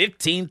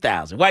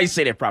 15,000. Why you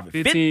say that, Prophet?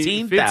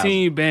 15,000.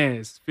 15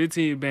 bands.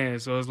 15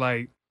 bands. So it's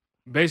like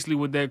basically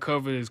what that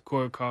covered is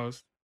court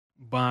costs,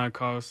 bond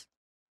costs,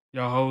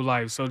 your whole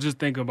life. So just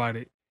think about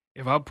it.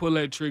 If I pull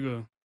that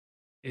trigger,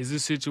 is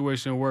this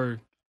situation worth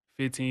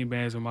 15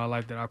 bands in my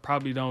life that I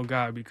probably don't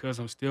got because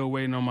I'm still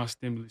waiting on my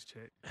stimulus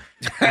check?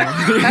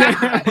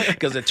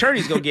 Because the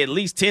attorney's gonna get at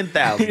least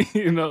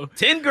 10,000.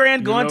 10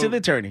 grand going to the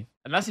attorney.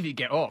 And that's if you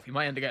get off. You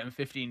might end up getting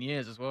 15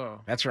 years as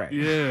well. That's right.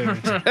 Yeah.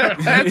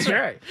 That's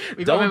right.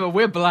 We got to remember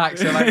we're black,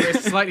 so like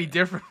it's slightly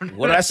different.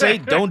 What did I say?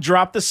 Don't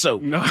drop the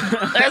soap. No.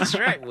 That's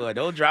right. Well,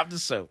 don't drop the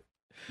soap.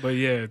 But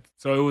yeah,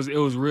 so it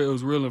was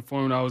real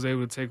informative. I was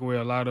able to take away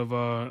a lot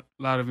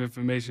of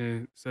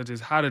information, such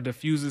as how to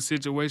diffuse the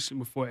situation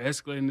before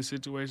escalating the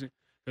situation.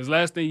 Because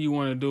last thing you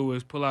want to do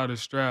is pull out a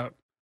strap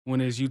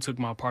when it's you took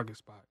my parking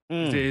spot.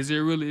 Is it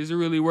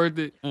really worth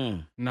it?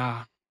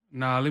 Nah.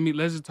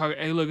 Let's just talk.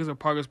 Hey, look, it's a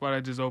parking spot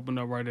that just opened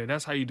up right there.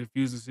 That's how you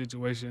diffuse the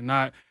situation.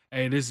 Not,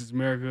 hey, this is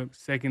America,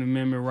 Second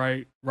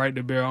Amendment right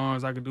to bear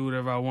arms. I can do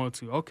whatever I want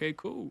to. Okay,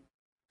 cool,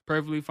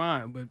 perfectly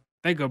fine. But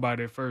think about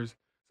it first.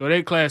 So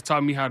that class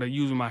taught me how to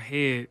use my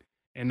head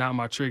and not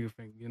my trigger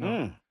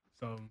finger.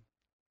 So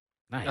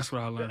nice. That's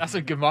what I learned. That's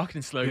a good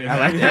marketing slogan. I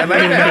like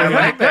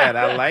that.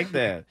 I like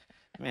that.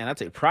 Man, I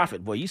take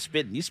Prophet. Boy, you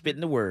spitting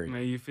the word.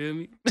 Man, you feel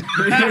me?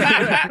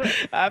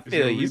 I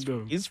feel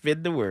you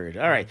spitting the word.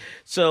 All right.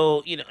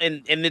 So,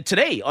 and then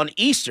today on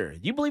Easter,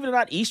 you believe it or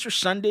not, Easter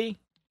Sunday,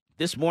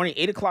 this morning,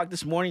 8 o'clock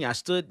this morning, I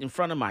stood in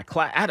front of my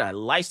class. I had a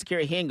license to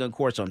carry handgun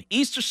course on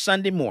Easter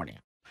Sunday morning.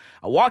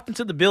 I walked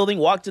into the building,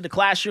 walked to the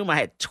classroom. I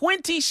had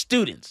 20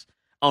 students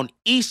on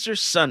Easter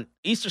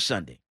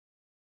Sunday.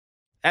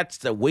 That's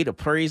the way to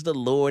praise the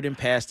Lord and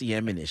pass the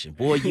ammunition.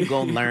 Boy, you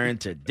gonna learn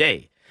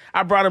today.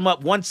 I brought him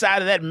up one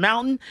side of that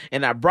mountain,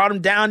 and I brought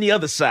him down the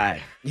other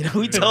side.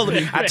 We told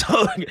him, I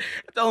told him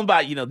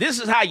about, this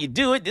is how you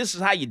do it. This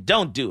is how you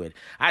don't do it.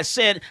 I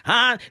said,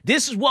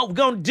 this is what we're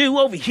going to do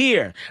over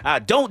here.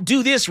 Don't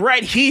do this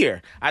right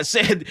here. I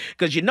said,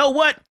 because you know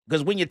what?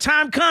 Because when your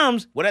time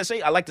comes, what I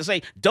say, I like to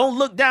say, don't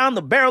look down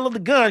the barrel of the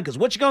gun, because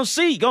what you're going to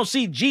see, you're going to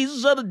see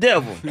Jesus or the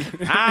devil.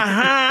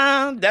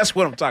 That's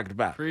what I'm talking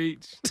about.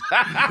 Preach.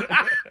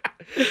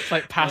 It's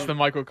like past the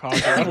Michael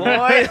Carter.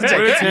 Boy,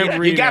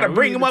 you got to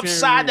bring him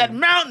upside that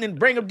mountain and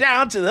bring him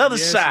down to the other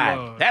side.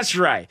 Lord. That's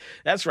right.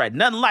 That's right.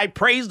 Nothing like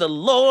praise the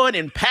Lord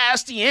and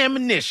pass the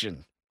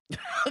ammunition.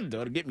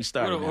 Don't get me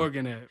started. What an now.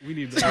 organ at? We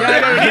need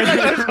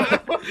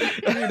the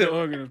we need the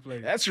organ to play.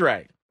 That's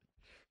right.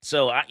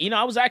 So, I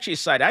was actually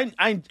excited.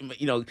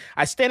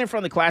 I stand in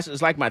front of the class.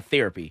 It's like my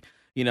therapy.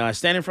 I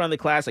stand in front of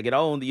the class. I get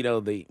all,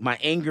 my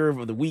anger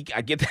of the week.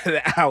 I get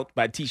that out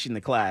by teaching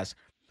the class.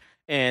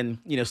 And,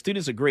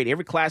 students are great.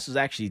 Every class is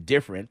actually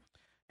different.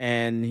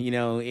 And,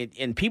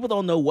 and people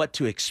don't know what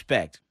to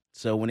expect.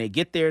 So when they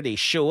get there, they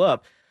show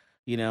up.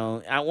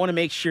 I want to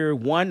make sure,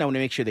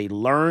 they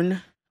learn. I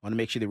want to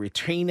make sure they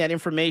retain that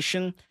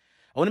information.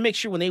 I want to make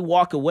sure when they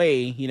walk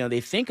away,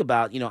 they think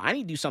about, I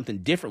need to do something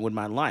different with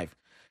my life.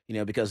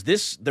 Because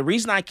the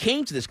reason I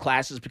came to this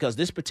class is because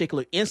this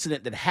particular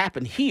incident that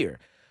happened here,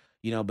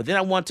 but then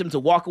I want them to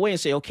walk away and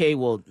say, okay,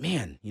 well,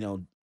 man,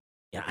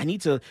 I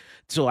need to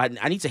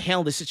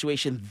handle this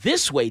situation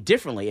this way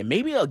differently. And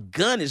maybe a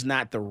gun is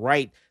not the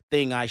right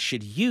thing I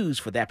should use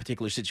for that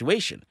particular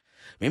situation.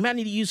 Maybe I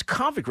need to use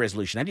conflict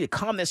resolution. I need to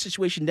calm that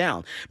situation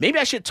down. Maybe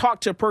I should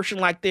talk to a person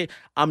like that.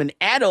 I'm an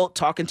adult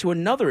talking to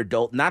another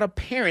adult, not a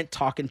parent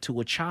talking to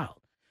a child.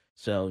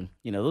 So,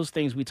 those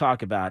things we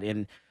talk about.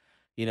 And,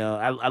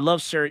 I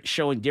love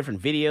showing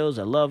different videos.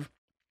 I love,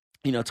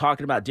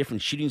 talking about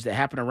different shootings that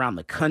happen around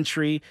the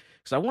country.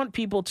 Because I want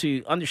people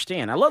to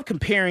understand. I love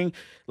comparing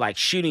like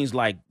shootings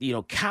like,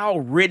 Kyle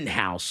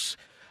Rittenhouse.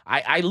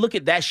 I look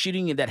at that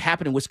shooting that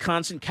happened in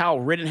Wisconsin, Kyle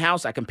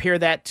Rittenhouse. I compare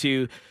that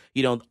to,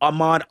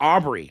 Ahmaud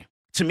Arbery.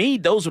 To me,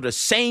 those are the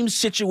same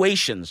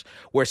situations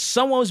where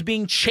someone was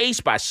being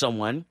chased by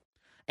someone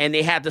and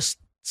they had to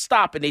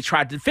stop and they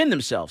tried to defend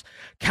themselves.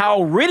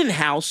 Kyle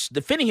Rittenhouse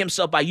defending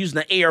himself by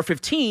using the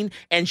AR-15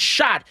 and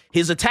shot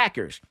his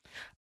attackers.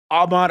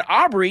 Ahmaud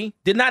Arbery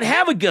did not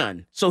have a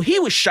gun, so he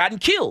was shot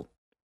and killed.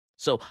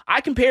 So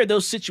I compare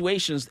those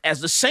situations as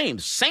the same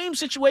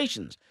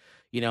situations.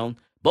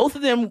 Both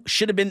of them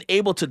should have been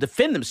able to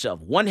defend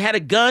themselves. One had a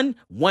gun,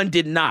 one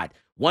did not.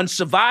 One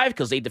survived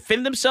because they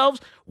defended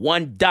themselves.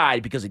 One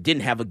died because they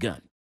didn't have a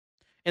gun.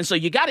 And so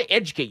you got to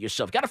educate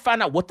yourself. You got to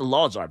find out what the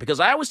laws are. Because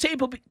I always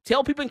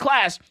tell people in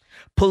class,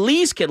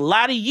 police can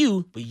lie to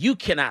you, but you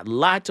cannot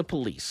lie to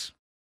police.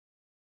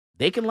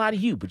 They can lie to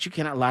you, but you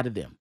cannot lie to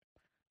them.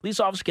 Police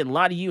officers can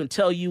lie to you and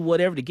tell you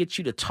whatever to get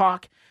you to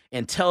talk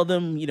and tell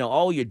them,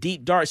 all your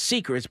deep, dark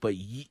secrets, but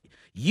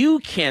you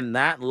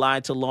cannot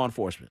lie to law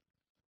enforcement.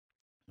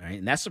 All right,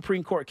 and that's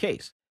Supreme Court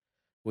case.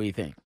 What do you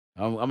think?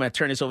 I'm going to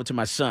turn this over to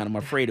my son. I'm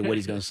afraid of what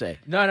he's going to say.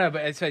 No,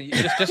 but it's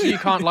just so you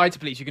can't lie to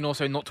police, you can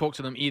also not talk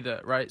to them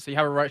either, right? So you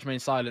have a right to remain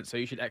silent, so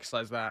you should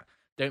exercise that.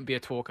 Don't be a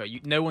talker.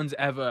 No one's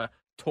ever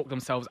talked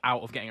themselves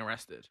out of getting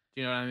arrested.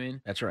 Do you know what I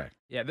mean? That's right.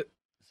 Yeah,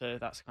 so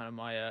that's kind of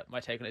my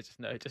take on it.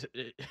 Just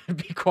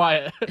be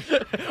quiet.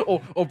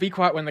 or be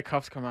quiet when the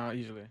cuffs come out,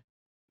 usually.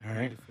 All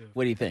right.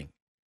 What do you think?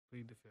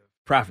 Plead the fifth.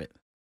 Prophet.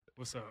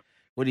 What's up?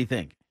 What do you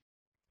think?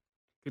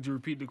 Could you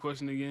repeat the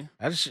question again?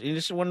 I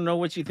just want to know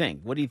what you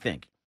think. What do you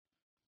think?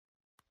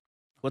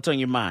 What's on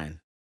your mind?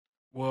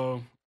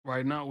 Well,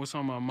 right now, what's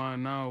on my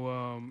mind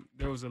now,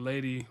 there was a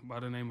lady by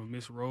the name of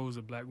Miss Rose,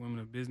 a Black Women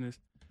of Business.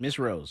 Miss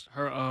Rose.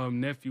 Her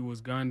nephew was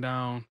gunned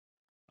down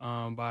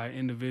by an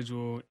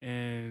individual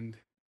and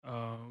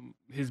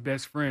his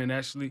best friend,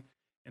 actually,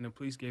 and the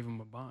police gave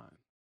him a bond.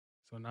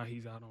 So now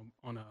he's out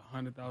on a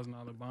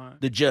 $100,000 bond.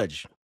 The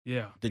judge.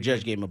 Yeah. The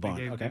judge gave him a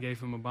bond. They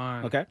gave him a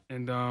bond. Okay.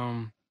 And,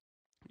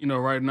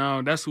 right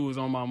now, that's who was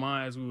on my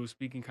mind as we were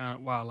speaking, kind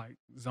of while I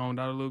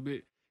zoned out a little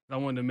bit. I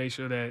wanted to make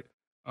sure that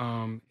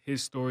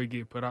his story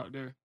get put out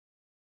there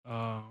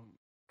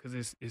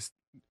because it's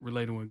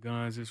relating with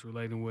guns. It's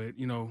relating with,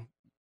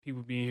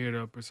 people being here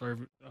to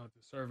serve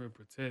and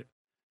protect.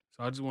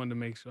 So I just wanted to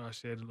make sure I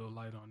shed a little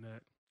light on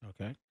that.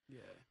 Okay. Yeah.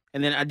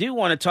 And then I do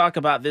want to talk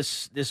about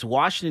this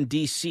Washington,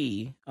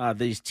 D.C.,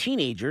 these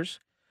teenagers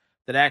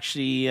that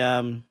actually,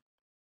 end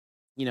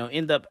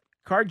up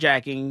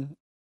carjacking.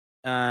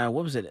 What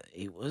was it?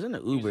 He wasn't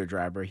an Uber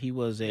driver. He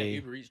was a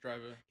Uber Eats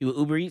driver. He was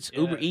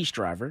Uber Eats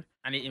driver.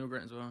 And an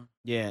immigrant as well.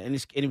 Yeah, and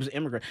he was an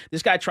immigrant.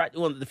 This guy tried.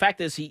 Well, the fact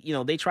is,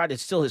 they tried to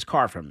steal his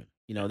car from him.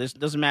 This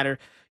doesn't matter.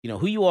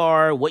 Who you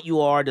are, what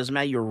you are, doesn't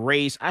matter your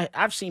race.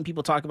 I've seen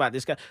people talk about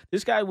this guy.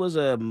 This guy was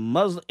a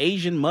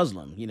Asian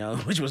Muslim.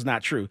 Which was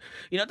not true.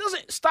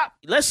 Doesn't stop.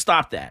 Let's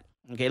stop that.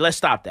 Okay, let's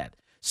stop that.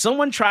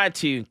 Someone tried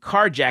to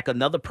carjack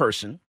another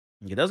person.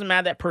 It doesn't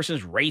matter that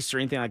person's race or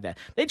anything like that.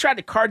 They tried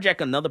to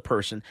carjack another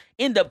person,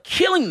 end up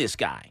killing this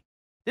guy.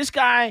 This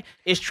guy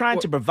is trying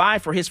to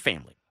provide for his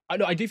family.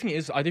 I do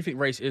think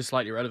race is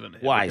slightly relevant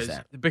here. Why is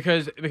that?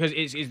 Because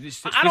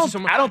it's I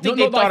don't think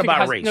they thought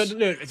about race.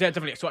 No,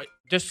 definitely. So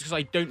just because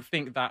I don't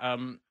think that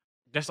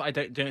I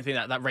don't think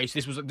that race.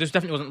 This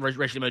definitely wasn't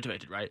racially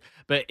motivated, right?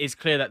 But it's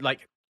clear that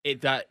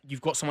that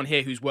you've got someone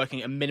here who's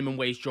working a minimum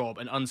wage job,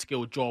 an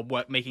unskilled job,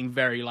 making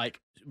very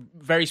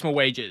small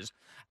wages.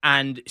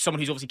 And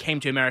someone who's obviously came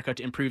to America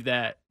to improve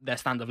their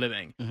standard of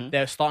living.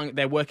 Mm-hmm.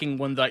 They're working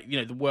one of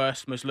the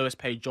worst, most lowest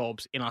paid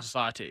jobs in our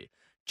society,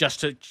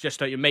 just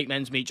to make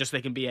ends meet, just so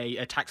they can be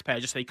a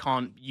taxpayer, just so they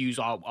can't use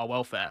our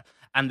welfare.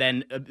 And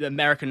then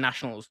American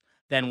nationals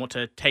then want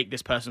to take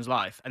this person's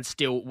life and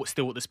steal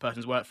what this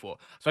person's worked for.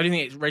 So I do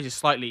think it raises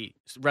slightly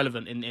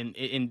relevant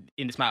in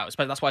this matter.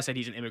 That's why I said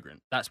he's an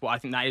immigrant. That's what I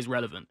think that is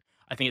relevant.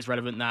 I think it's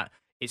relevant that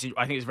I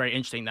think it's very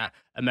interesting that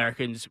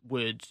Americans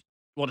would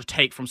want to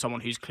take from someone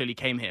who's clearly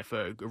came here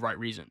for a right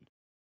reason.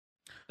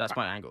 That's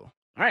my angle.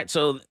 All right.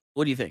 So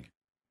what do you think?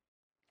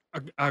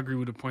 I agree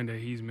with the point that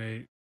he's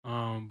made.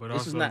 But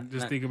this also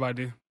think about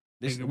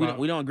this.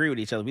 We don't agree with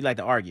each other. We like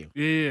to argue.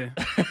 Yeah.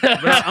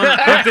 But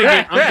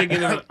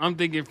I'm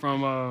thinking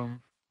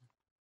from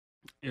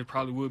it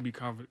probably would be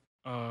not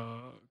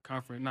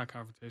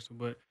confrontational,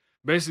 but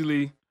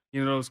basically,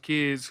 those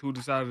kids who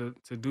decided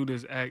to do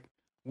this act,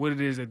 what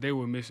it is that they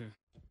were missing.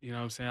 You know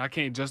what I'm saying? I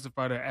can't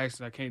justify their actions.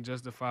 I can't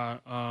justify,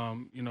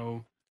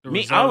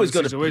 I always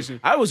go to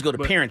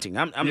But- parenting.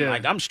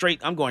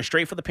 I'm going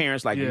straight for the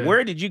parents. Like, Yeah.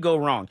 where did you go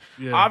wrong?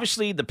 Yeah.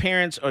 Obviously, the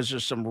parents are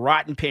just some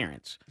rotten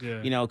parents.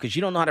 Yeah. Because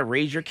you don't know how to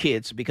raise your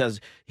kids.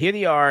 Because here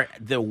they are,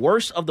 the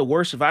worst of the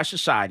worst of our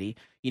society.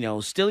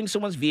 Stealing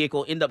someone's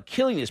vehicle, end up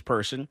killing this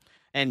person,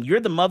 and you're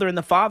the mother and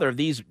the father of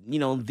these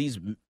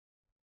monsters.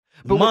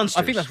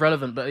 I think that's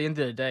relevant, but at the end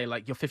of the day,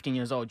 like, you're 15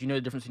 years old. You know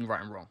the difference between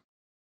right and wrong.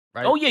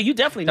 Right? Oh yeah, you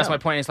definitely That's know. my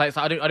point. It's like,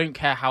 I don't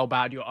care how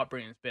bad your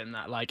upbringing's been.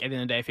 That, like, at the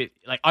end of the day, if it,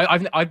 like,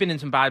 I've been in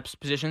some bad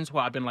positions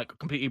where I've been like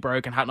completely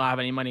broke and not have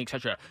any money,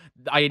 etc.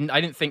 I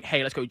didn't think,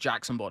 hey, let's go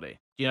jack somebody.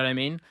 Do you know what I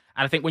mean?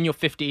 And I think when you're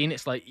 15,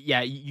 it's like,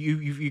 yeah,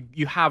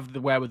 you have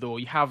the wherewithal,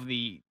 you have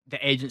the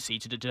agency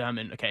to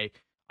determine, okay,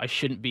 I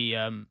should be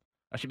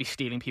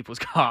stealing people's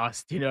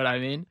cars. Do you know what I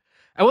mean?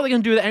 And what are they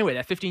going to do with it anyway?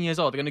 They're 15 years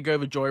old. They're going to go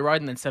over joyride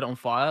and then set it on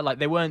fire. Like,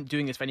 they weren't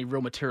doing this for any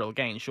real material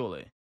gain,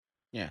 surely.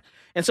 Yeah.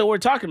 And so what we're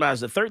talking about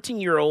is a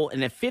 13-year-old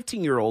and a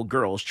 15-year-old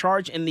girls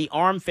charged in the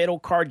armed fatal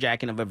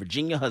carjacking of a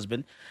Virginia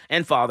husband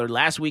and father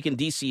last week in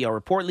D.C.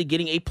 are reportedly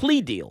getting a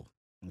plea deal.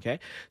 Okay.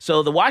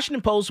 So the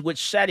Washington Post, which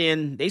sat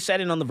in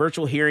on the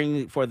virtual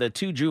hearing for the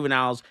two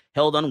juveniles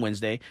held on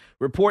Wednesday,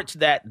 reports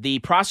that the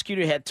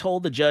prosecutor had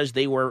told the judge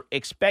they were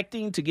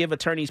expecting to give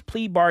attorneys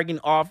plea bargain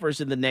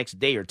offers in the next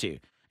day or two.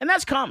 And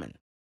that's common.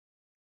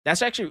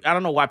 That's actually, I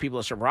don't know why people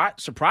are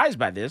surprised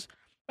by this.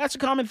 That's a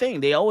common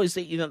thing. They always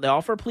say, they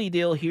offer a plea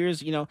deal.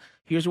 Here's what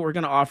we're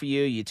going to offer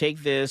you. You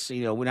take this,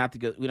 we don't have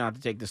to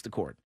take this to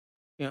court.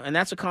 And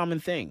that's a common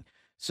thing.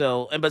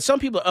 So, but some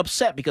people are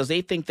upset because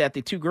they think that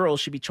the two girls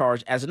should be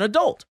charged as an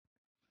adult.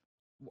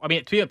 I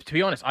mean, to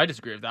be honest, I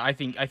disagree with that. I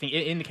think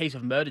in the case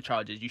of murder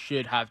charges, you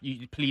should have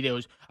plea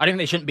deals. I don't think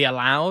they shouldn't be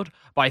allowed,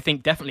 but I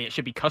think definitely it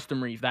should be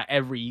customary that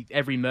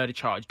every murder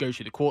charge goes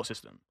through the court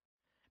system.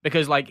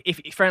 Because, like,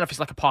 if fair enough, it's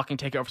like a parking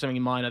ticket or something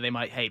minor, they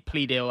might, hey,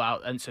 plea deal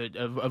out and to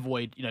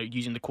avoid,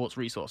 using the court's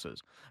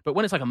resources. But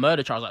when it's like a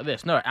murder charge like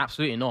this, no,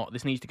 absolutely not.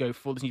 This needs to go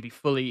full. This needs to be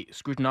fully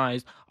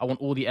scrutinized. I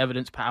want all the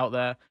evidence put out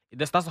there.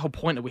 That's the whole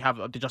point that we have,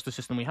 the justice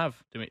system we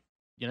have.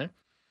 All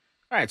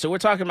right, so we're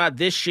talking about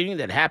this shooting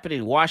that happened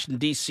in Washington,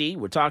 D.C.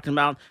 We're talking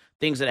about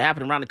things that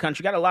happen around the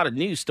country. Got a lot of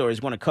news stories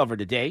we want to cover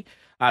today.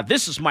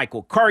 This is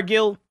Michael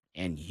Cargill,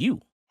 and you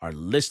are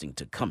listening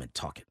to Come and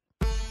Talk It.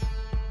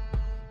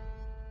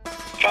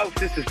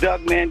 Folks, this is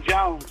Doug Man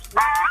Jones.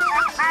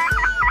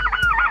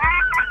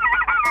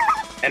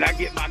 And I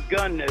get my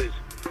gun news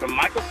from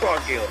Michael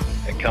Cargill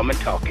at Come and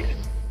Talk It.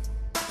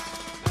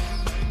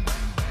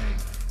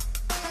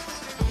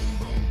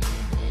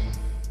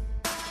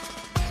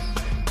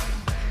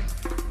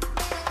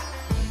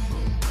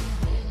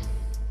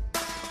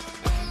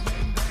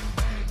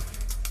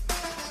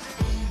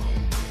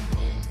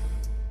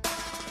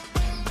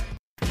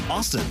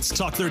 Austin's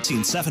Talk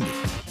 1370.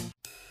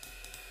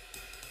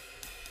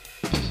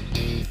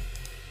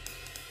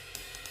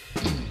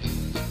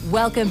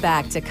 Welcome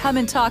back to Come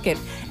and Talk It.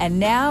 And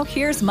now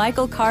here's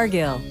Michael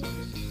Cargill.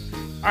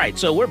 All right,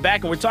 so we're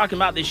back and we're talking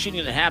about this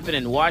shooting that happened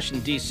in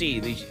Washington, D.C.,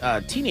 these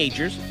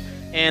teenagers.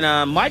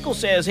 And Michael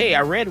says, hey,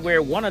 I read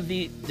where one of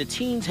the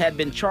teens had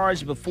been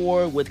charged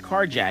before with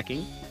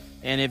carjacking.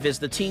 And if it's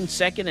the teen's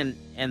second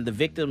and the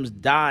victim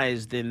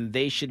dies, then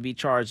they should be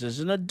charged as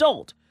an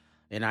adult.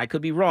 And I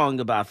could be wrong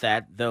about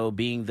that, though,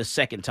 being the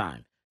second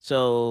time.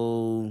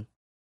 So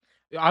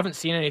I haven't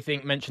seen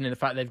anything mentioning the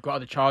fact they've got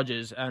other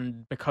charges,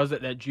 and because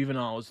that they're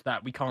juveniles,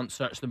 that we can't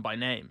search them by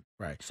name.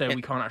 Right. So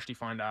we can't actually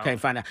find out. Can't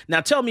find out. Now,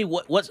 tell me,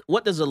 what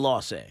does the law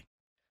say?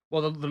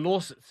 Well, the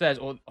law says,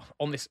 or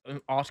on this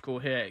article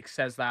here, it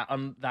says that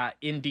that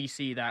in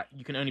DC that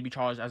you can only be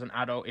charged as an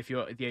adult if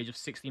you're at the age of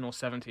 16 or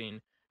 17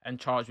 and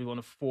charged with one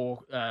of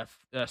four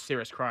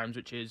serious crimes,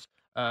 which is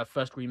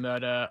first-degree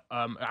murder,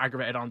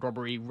 aggravated armed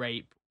robbery,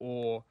 rape,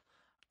 or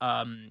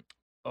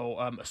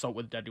assault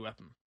with a deadly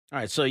weapon. All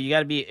right, so you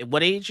got to be,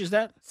 what age is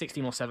that?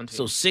 16 or 17.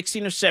 So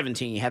 16 or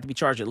 17, you have to be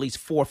charged at least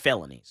 4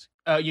 felonies.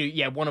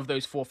 One of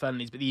those 4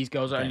 felonies, but these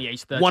girls are only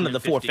age 13. One of the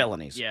 15. 4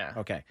 felonies. Yeah.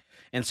 Okay.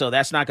 And so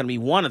that's not going to be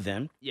one of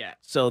them. Yeah.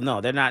 So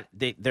no, they're not.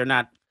 They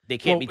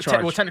can't be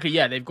charged. Technically,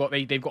 yeah, they've got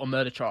a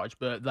murder charge,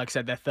 but like I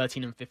said, they're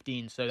 13 and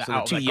 15, so they're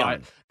out too of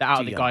young. They're out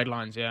of the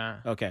guidelines.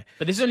 Yeah. Okay.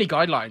 But this is only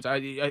guidelines.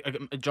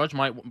 A judge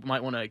might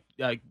want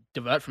to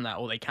divert from that,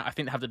 or they can. I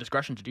think they have the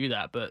discretion to do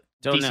that, but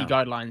DC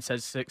guidelines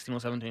says 16 or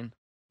 17.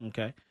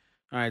 Okay.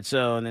 All right.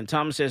 So and then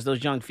Thomas says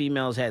those young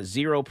females had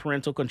zero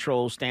parental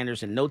control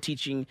standards and no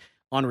teaching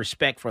on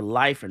respect for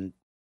life and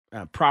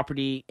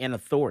property and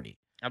authority.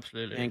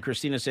 Absolutely. And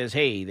Christina says,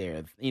 hey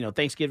there,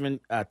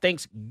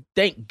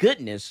 thank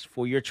goodness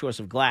for your choice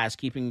of glass,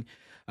 keeping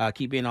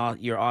all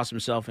your awesome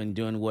self and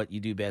doing what you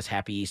do best.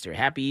 Happy Easter.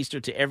 Happy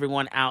Easter to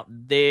everyone out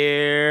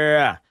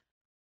there.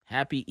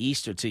 Happy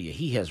Easter to you.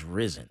 He has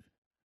risen.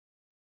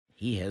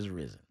 He has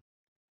risen.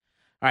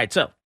 All right,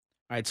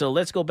 so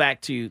let's go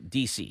back to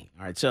DC.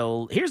 All right,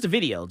 so here's the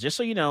video, just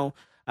so you know,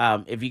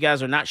 if you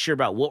guys are not sure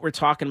about what we're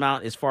talking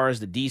about as far as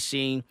the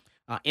DC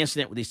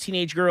incident with these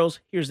teenage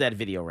girls, here's that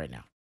video right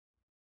now.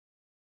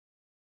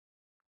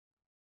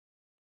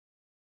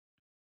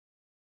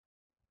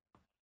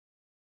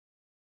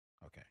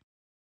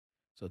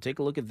 So take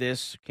a look at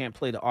this. Can't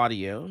play the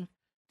audio.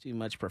 Too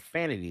much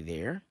profanity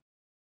there.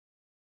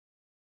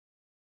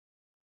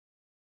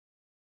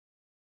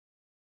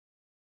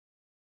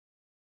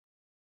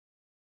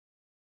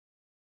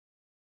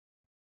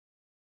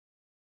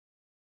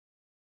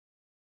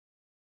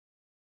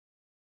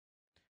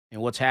 And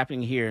what's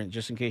happening here,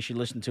 just in case you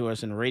listen to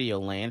us in radio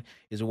land,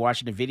 is we're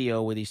watching a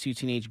video where these two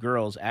teenage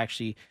girls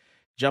actually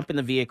jump in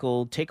the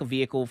vehicle, take a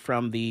vehicle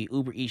from the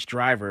Uber Eats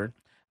driver.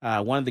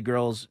 One of the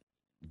girls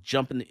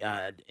jump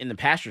in the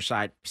passenger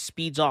side,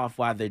 speeds off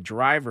while the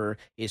driver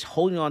is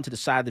holding on to the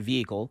side of the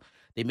vehicle.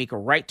 They make a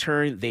right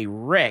turn. They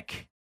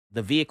wreck.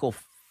 The vehicle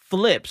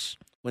flips.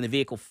 When the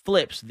vehicle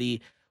flips, the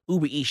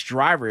Uber Eats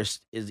driver is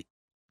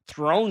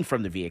thrown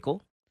from the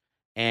vehicle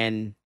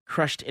and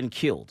crushed and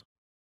killed.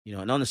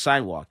 And on the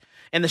sidewalk.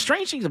 And the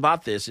strange thing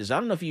about this is, I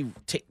don't know if you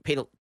paid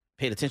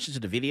attention to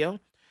the video,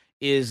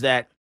 is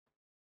that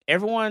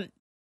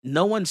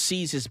no one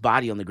sees his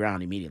body on the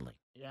ground immediately.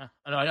 Yeah,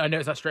 and I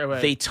noticed that straight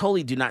away. They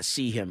totally do not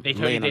see him. They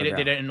don't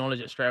acknowledge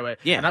it straight away.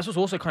 Yeah, and that's what's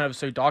also kind of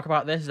so dark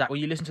about this, is that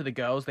when you listen to the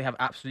girls, they have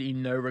absolutely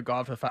no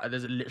regard for the fact that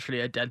there's literally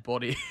a dead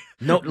body,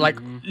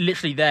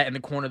 literally there in the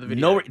corner of the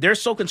video. No, they're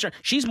so concerned.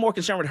 She's more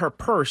concerned with her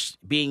purse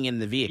being in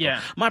the vehicle.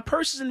 Yeah. My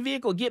purse is in the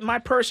vehicle. Get my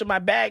purse and my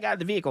bag out of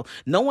the vehicle.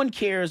 No one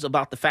cares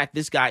about the fact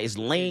this guy is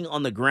laying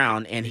on the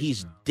ground and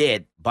he's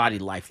dead, body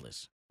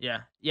lifeless.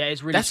 Yeah,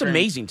 it's really. That's strange.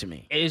 amazing to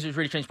me. It is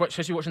really strange,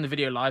 especially watching the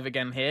video live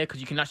again here, because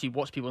you can actually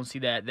watch people and see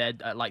their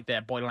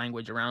body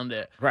language around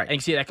it. Right, and you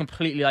can see they're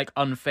completely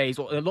unfazed.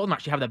 Or a lot of them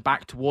actually have their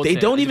back towards it. They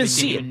don't even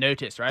see it.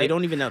 Notice, right? They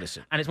don't even notice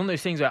it. And it's one of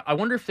those things where I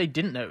wonder if they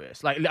didn't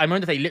notice. I wonder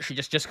if they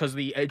literally just because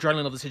the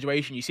adrenaline of the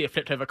situation, you see a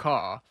flipped over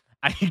car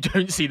and you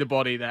don't see the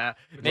body there.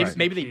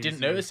 Maybe they didn't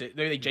notice it.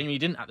 Maybe they genuinely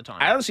didn't at the time.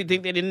 I honestly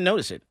think they didn't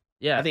notice it.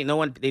 Yeah, I think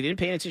they didn't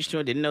pay attention to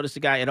it, didn't notice the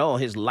guy at all,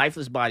 his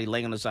lifeless body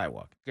laying on the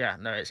sidewalk. Yeah,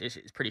 no, it's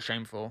pretty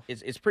shameful.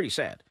 It's pretty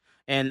sad.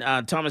 And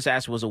Thomas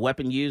asked, was a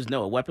weapon used?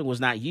 No, a weapon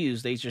was not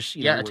used. They just, a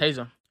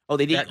taser. Oh,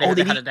 they did? They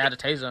had a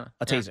taser.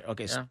 A taser,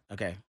 okay. Yeah.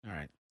 Okay, all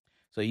right.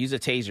 So use a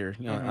taser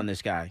on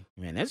this guy.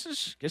 Man,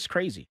 it's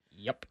crazy.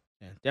 Yep.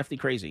 Yeah, definitely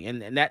crazy.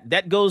 And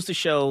that goes to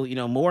show,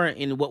 more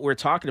in what we're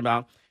talking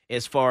about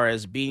as far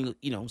as being,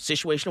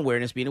 situational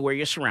awareness, being aware of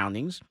your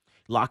surroundings,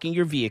 locking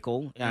your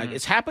vehicle.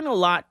 It's happened a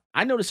lot.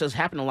 I notice it's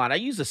happened a lot. I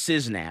use the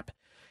Citizen app.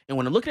 And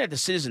when I'm looking at the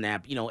Citizen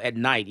app, at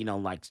night,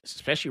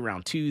 especially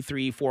around 2,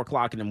 3, 4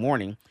 o'clock in the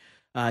morning,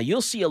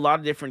 you'll see a lot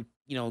of different,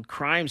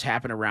 crimes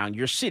happen around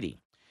your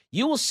city.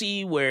 You will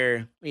see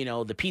where,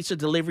 the pizza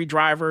delivery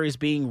driver is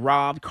being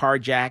robbed,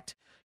 carjacked,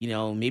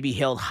 maybe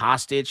held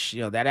hostage.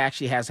 That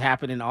actually has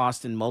happened in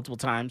Austin multiple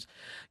times.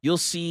 You'll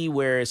see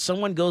where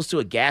someone goes to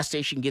a gas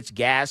station, gets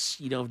gas,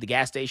 the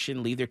gas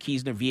station, leave their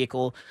keys in their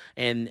vehicle,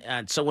 and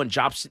someone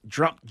jumps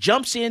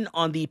in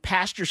on the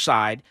passenger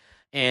side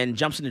and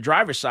jumps in the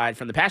driver's side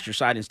from the passenger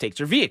side and takes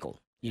their vehicle.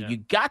 You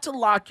got to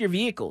lock your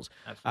vehicles.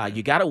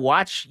 You got to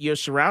watch your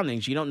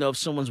surroundings. You don't know if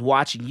someone's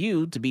watching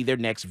you to be their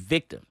next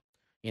victim.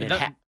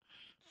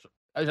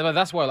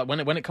 That's why,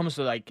 when it comes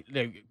to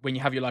when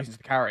you have your license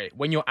to carry,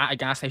 when you're at a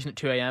gas station at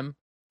 2 a.m.,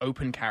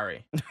 open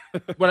carry.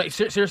 Well,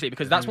 seriously,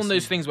 because that's one of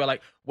those things where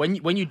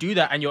when you do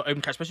that and you're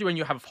open carry, especially when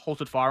you have a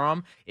holstered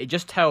firearm, it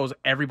just tells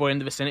everybody in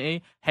the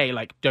vicinity, hey,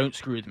 don't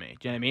screw with me.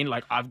 Do you know what I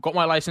mean? I've got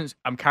my license,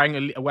 I'm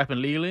carrying a weapon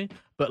legally,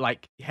 but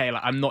hey,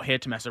 I'm not here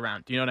to mess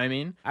around. Do you know what I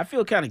mean? I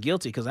feel kind of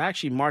guilty because I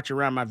actually march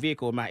around my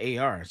vehicle with my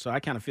AR, so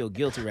I kind of feel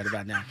guilty right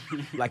about now,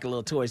 like a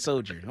little toy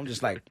soldier. I'm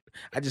just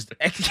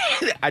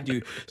I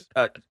do.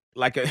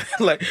 Like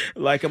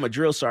I'm a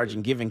drill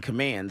sergeant giving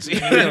commands.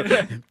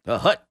 A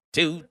hut,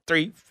 2,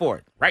 3,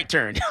 4, right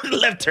turn,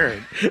 left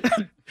turn,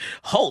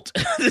 halt.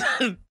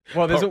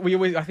 Well,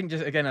 I think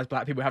just again as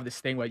black people have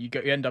this thing where you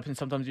end up and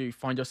sometimes you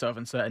find yourself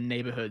in certain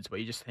neighborhoods where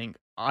you just think,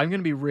 I'm going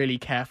to be really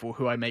careful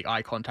who I make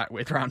eye contact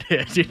with around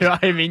here. Do you know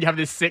what I mean? You have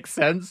this sixth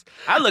sense.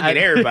 I look at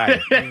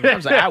everybody. I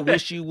was like, I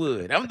wish you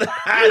would.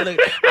 I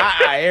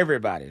eye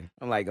everybody.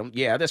 I'm like,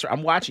 yeah, that's right.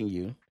 I'm watching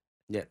you.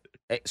 Yeah.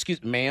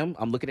 Excuse me, ma'am,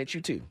 I'm looking at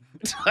you too.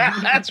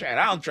 That's right.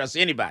 I don't trust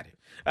anybody.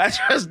 I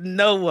trust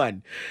no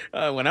one.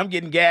 When I'm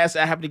getting gas,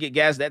 I happen to get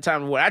gas that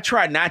time of what I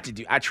try not to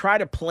do. I try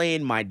to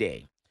plan my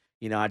day.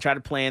 I try to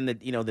plan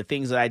the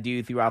things that I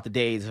do throughout the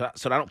day so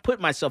that I don't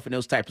put myself in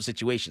those type of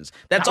situations.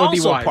 That's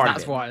also part of it.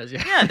 That's wise.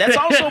 Yeah, that's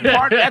also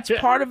that's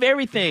part of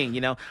everything,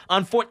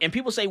 And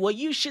people say, well,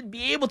 you should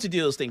be able to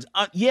do those things.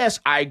 Yes,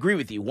 I agree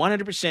with you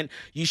 100%.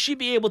 You should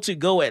be able to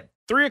go at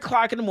 3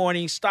 o'clock in the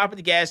morning, stop at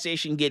the gas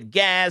station, get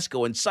gas,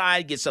 go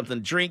inside, get something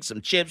to drink,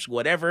 some chips,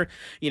 whatever,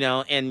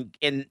 and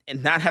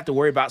not have to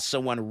worry about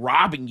someone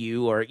robbing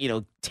you or,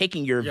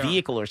 taking your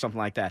vehicle or something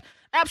like that.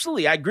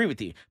 Absolutely, I agree with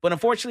you. But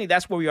unfortunately,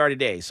 that's where we are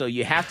today. So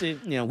you have to,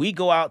 we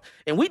go out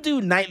and we do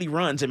nightly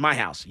runs in my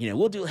house.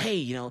 We'll do,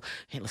 hey,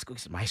 let's go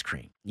get some ice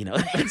cream.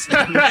 It's 3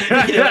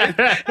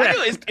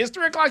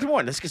 o'clock in the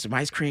morning. Let's get some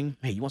ice cream.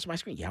 Hey, you want some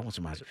ice cream? Yeah, I want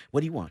some ice cream. What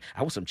do you want?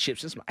 I want some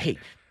chips. Hey,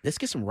 let's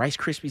get some Rice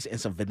Krispies and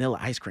some vanilla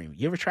ice cream.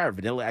 You ever try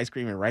vanilla ice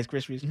cream and Rice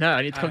Krispies? No,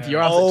 I need to come to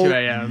your house at 2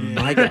 a.m.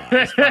 My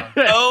God.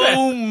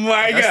 Oh,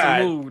 my That's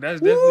God. the move. That's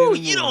definitely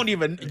the you move. don't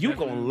even, you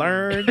going to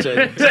learn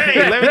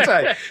today. Let me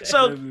tell you.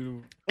 So,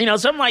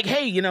 so I'm like,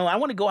 hey, I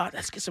want to go out.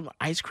 Let's get some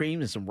ice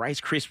cream and some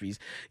Rice Krispies,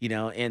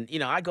 and,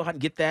 I go out and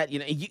get that,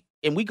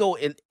 and we go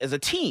in as a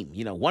team.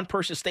 One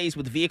person stays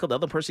with the vehicle, the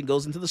other person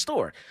goes into the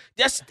store.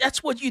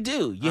 That's what you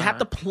do. You have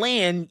to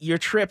plan your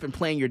trip and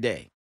plan your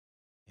day.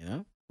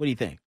 What do you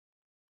think?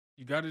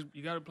 You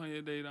gotta plan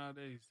your day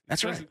nowadays.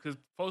 That's right. Because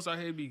folks out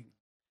here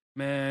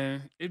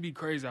it'd be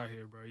crazy out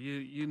here, bro.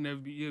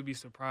 You'll be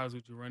surprised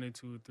what you run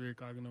into at 3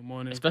 o'clock in the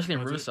morning. Especially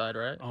in Riverside,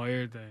 right? On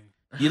everything.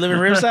 You live in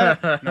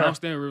Riverside? No, I don't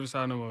stay in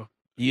Riverside no more.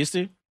 You used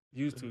to?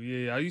 Used to,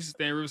 yeah. I used to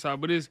stay in Riverside,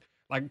 but it's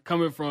like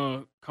coming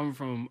from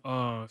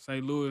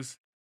St. Louis.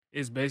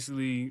 It's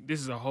basically,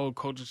 this is a whole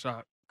culture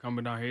shock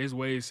coming down here. It's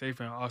way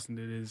safer in Austin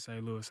than it is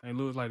St. Louis. St.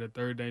 Louis is like the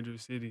third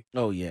dangerous city.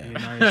 Oh yeah. In the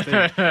United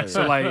States.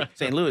 So like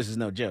St. Louis is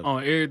no joke.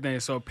 On everything.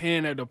 So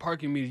paying at the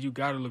parking meters, you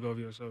gotta look over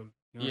your shoulder.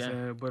 You know what I'm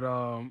saying? But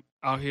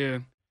out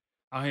here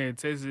in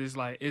Texas, it's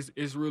like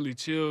it's really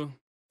chill.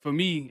 For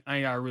me, I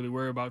ain't gotta really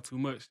worry about too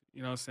much.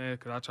 You know what I'm saying?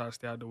 Because I try to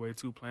stay out the way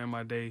too, plan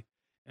my day,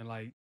 and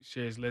like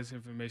share as less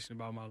information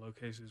about my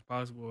location as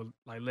possible.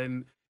 Like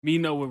letting me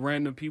know with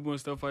random people and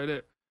stuff like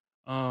that.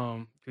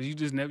 Because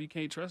you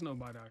can't trust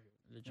nobody out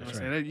here. You know what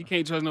I'm saying? You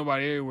can't trust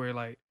nobody everywhere,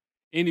 like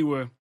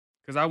anywhere.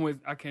 Because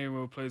I came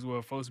to a place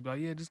where folks be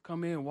like, yeah, just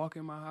come in, walk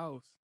in my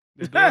house.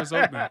 The door's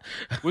open.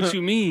 What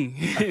you mean?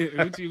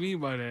 What you mean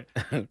by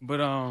that? But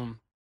nah,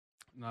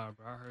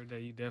 bro, I heard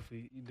that you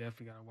definitely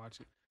gotta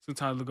watch it.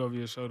 Sometimes look over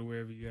your shoulder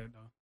wherever you at,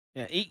 though.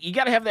 Yeah, you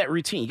got to have that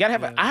routine. You got to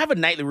have. I have a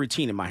nightly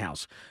routine in my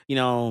house.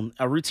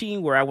 A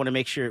routine where I want to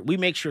make sure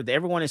that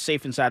everyone is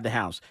safe inside the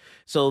house.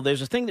 So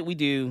there's a thing that we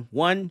do.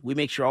 One, we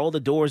make sure all the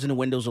doors and the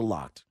windows are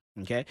locked.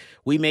 Okay,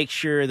 we make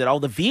sure that all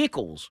the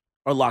vehicles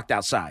are locked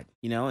outside.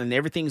 And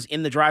everything's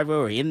in the driveway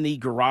or in the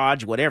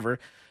garage, whatever.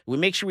 We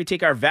make sure we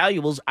take our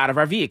valuables out of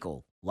our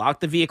vehicle. Lock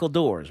the vehicle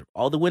doors.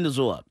 All the windows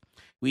are up.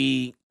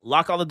 We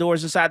lock all the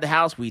doors inside the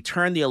house. We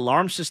turn the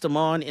alarm system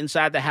on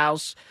inside the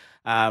house.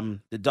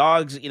 The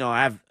dogs,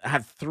 I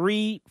have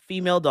 3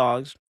 female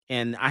dogs,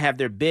 and I have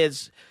their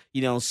beds,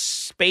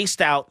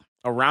 spaced out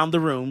around the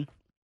room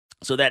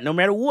so that no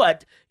matter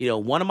what,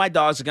 one of my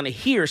dogs is going to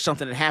hear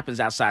something that happens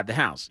outside the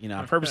house.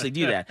 I purposely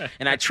do that.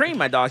 And I train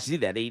my dogs to do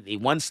that.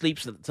 One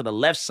sleeps to the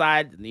left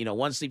side,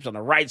 one sleeps on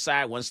the right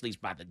side, one sleeps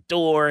by the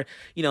door,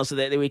 so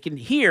that we can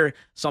hear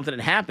something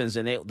that happens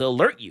and they'll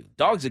alert you.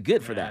 Dogs are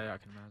good for that. Yeah, I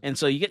can imagine. And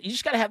so you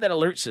just got to have that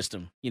alert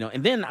system,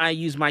 and then I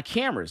use my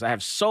cameras. I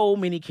have so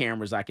many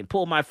cameras. I can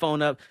pull my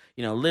phone up,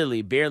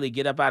 literally barely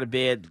get up out of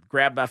bed,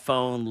 grab my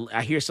phone.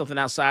 I hear something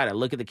outside. I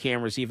look at the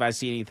camera, see if I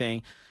see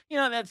anything.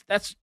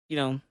 That's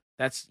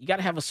you got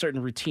to have a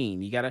certain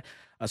routine. You got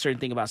a certain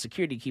thing about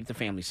security to keep the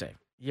family safe.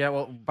 Yeah,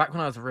 well, back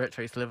when I was rich,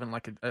 I used to live in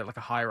like a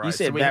high rise. You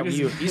said back when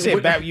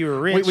you were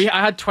rich.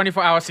 I had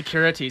 24-hour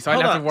security, so I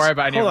didn't have to worry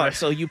about any of it.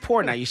 So you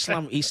poor now. He's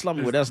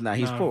slumming with us now.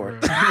 He's poor.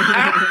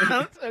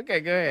 Okay,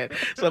 go ahead.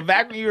 So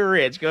back when you were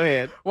rich, go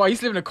ahead. Well, I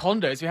used to live in a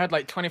condo, so we had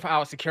like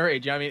 24-hour security.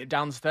 Do you know what I mean?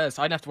 Downstairs,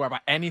 so I didn't have to worry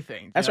about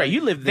anything. That's right.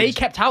 You lived. They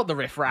kept out the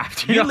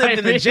riffraff. You lived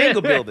in the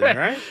Jenga building,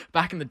 right?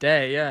 Back in the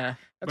day, yeah.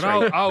 That's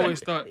but right. I always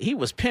thought he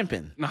was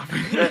pimping. No,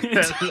 he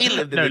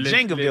lived in the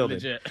Jenga building.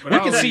 Legit. We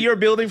can see your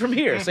building from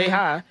here. Say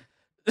hi.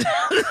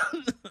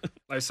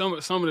 Like some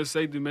of the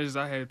safety measures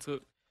I had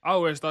took, I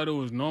always thought it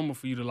was normal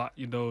for you to lock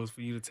your doors,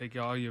 for you to take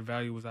all your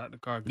valuables out the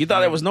car. You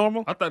thought that was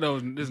normal? I thought that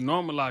was just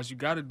normalized. You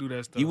got to do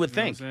that stuff. You would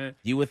think.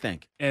 You would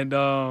think. And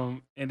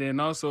then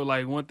also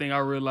like one thing I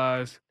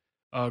realized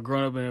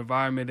growing up in an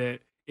environment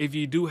that if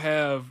you do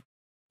have,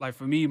 like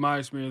for me, my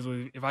experience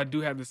was if I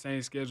do have the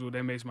same schedule,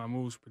 that makes my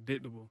moves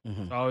predictable.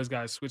 Mm-hmm. So I always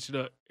got to switch it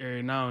up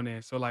every now and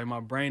then. So like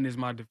my brain is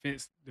my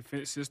defense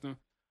system.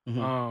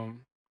 Mm-hmm.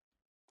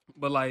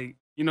 But like,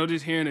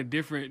 just hearing a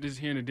different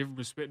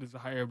perspectives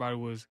of how everybody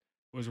was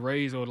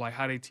raised, or like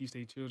how they teach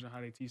their children,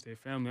 how they teach their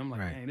family. I'm like,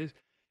 man, this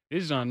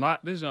is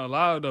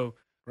loud though.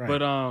 Right.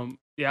 But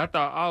I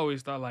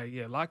always thought like,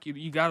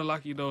 you gotta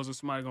lock your doors or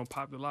somebody gonna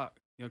pop the lock.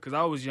 Because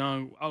I was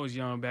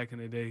young back in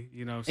the day,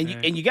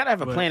 And you got to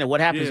have a plan of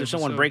what happens if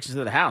someone breaks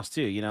into the house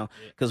too,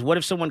 Because what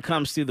if someone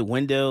comes through the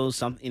windows,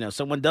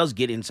 someone does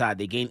get inside,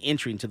 they gain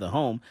entry into the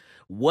home.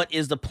 What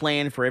is the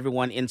plan for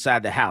everyone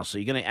inside the house? So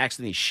you're going to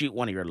accidentally shoot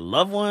one of your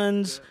loved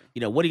ones?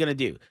 What are you going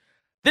to do?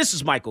 This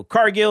is Michael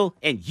Cargill,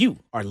 and you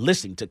are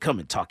listening to Come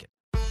and Talk It.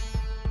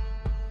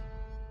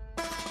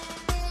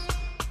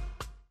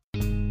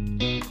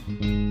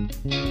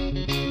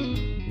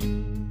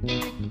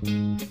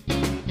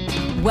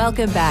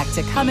 Welcome back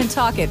to Come and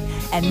Talk It.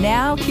 And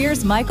now,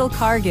 here's Michael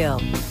Cargill.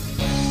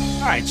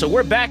 All right, so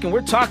we're back, and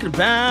we're talking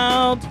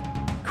about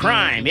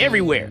crime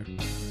everywhere.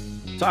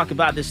 Talk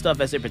about this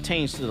stuff as it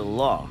pertains to the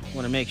law.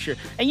 Want to make sure.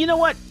 And you know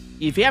what?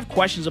 If you have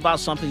questions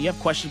about something, you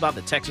have questions about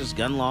the Texas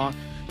gun law,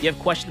 you have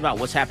questions about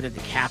what's happening at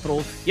the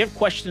Capitol, you have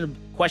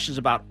questions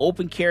about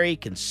open carry,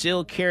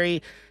 concealed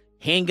carry,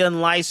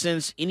 handgun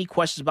license, any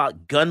questions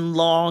about gun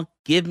law,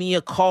 give me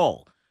a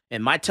call.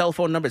 And my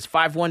telephone number is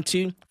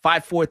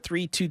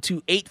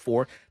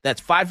 512-543-2284.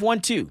 That's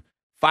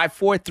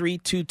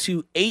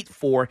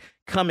 512-543-2284.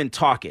 Come and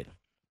talk it.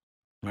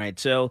 All right,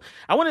 so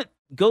I want to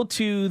go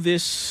to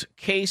this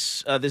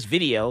case, this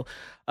video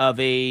of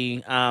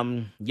a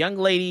young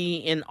lady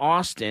in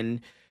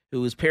Austin who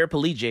was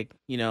paraplegic,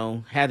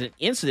 had an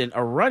incident,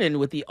 a run-in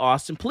with the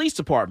Austin Police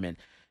Department.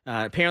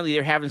 Apparently,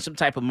 they're having some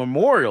type of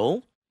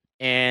memorial,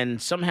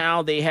 and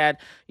somehow they had,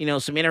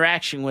 some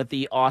interaction with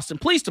the Austin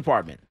Police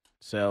Department.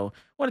 So I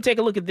want to take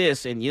a look at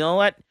this, and you know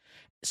what?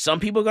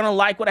 Some people are going to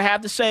like what I have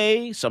to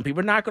say. Some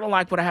people are not going to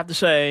like what I have to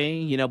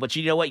say, but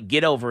you know what?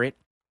 Get over it.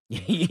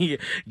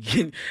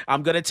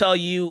 I'm going to tell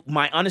you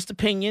my honest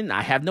opinion.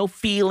 I have no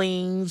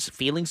feelings.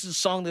 Feelings is a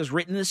song that was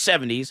written in the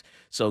 70s.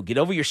 So get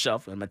over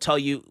yourself. I'm going to tell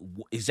you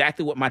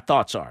exactly what my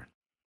thoughts are.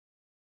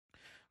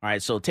 All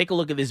right, so take a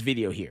look at this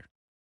video here.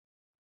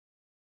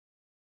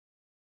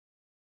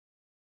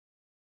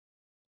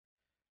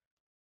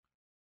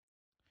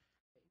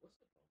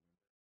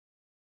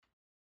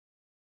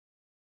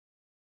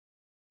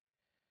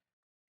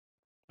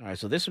 All right,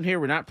 so this one here,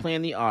 we're not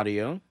playing the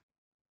audio.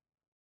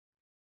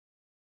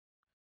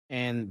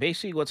 And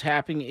basically what's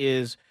happening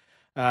is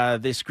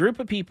this group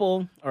of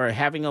people are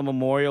having a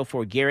memorial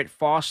for Garrett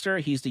Foster.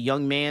 He's the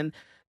young man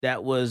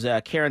that was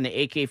carrying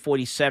the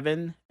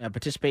AK-47,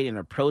 participating in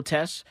a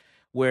protest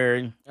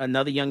where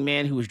another young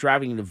man who was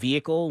driving the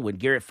vehicle, when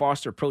Garrett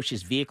Foster approached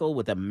his vehicle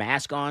with a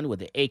mask on, with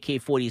the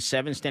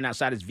AK-47, standing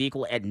outside his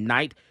vehicle at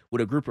night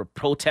with a group of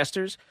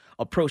protesters,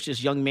 approached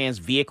this young man's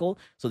vehicle.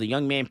 So the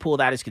young man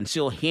pulled out his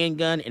concealed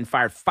handgun and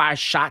fired 5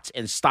 shots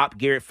and stopped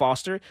Garrett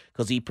Foster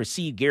because he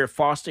perceived Garrett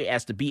Foster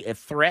as to be a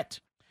threat.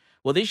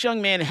 Well, this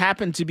young man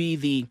happened to be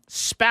the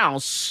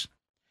spouse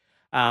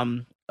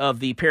of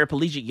the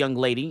paraplegic young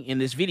lady in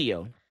this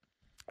video.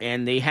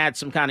 And they had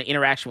some kind of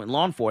interaction with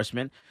law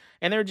enforcement.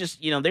 And they're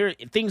just,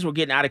 things were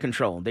getting out of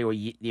control. They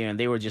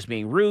were just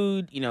being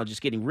rude,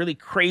 just getting really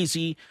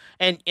crazy.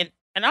 And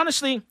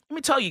honestly, let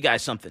me tell you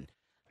guys something.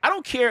 I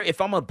don't care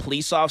if I'm a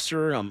police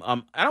officer.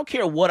 I don't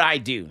care what I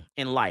do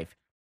in life.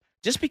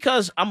 Just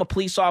because I'm a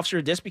police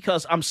officer, just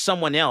because I'm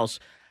someone else,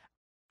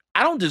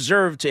 I don't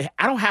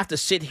have to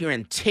sit here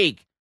and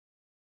take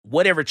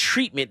whatever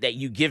treatment that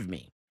you give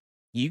me.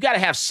 You got to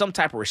have some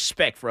type of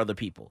respect for other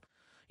people.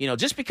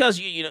 Just because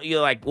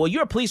you're like, well,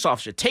 you're a police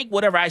officer, take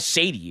whatever I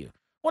say to you.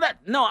 Well,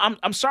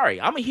 I'm sorry.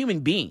 I'm a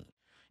human being,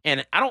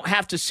 and I don't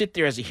have to sit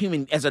there as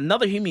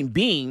another human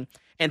being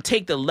and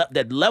take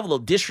that level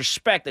of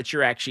disrespect that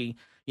you're actually,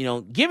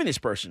 giving this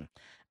person.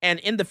 And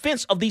in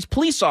defense of these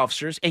police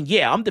officers, and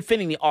yeah, I'm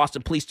defending the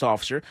Austin police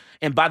officer.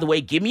 And by the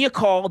way, give me a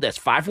call. That's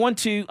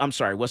 512. I'm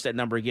sorry, what's that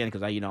number again?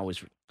 Because I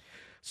always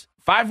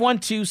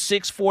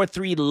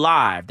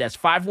 512-643-LIVE. That's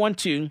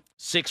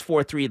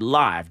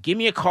 512-643-LIVE. Give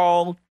me a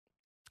call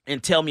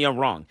and tell me I'm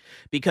wrong,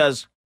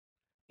 because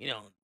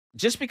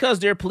just because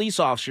they're police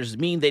officers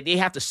mean that they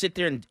have to sit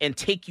there and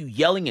take you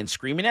yelling and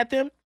screaming at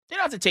them. They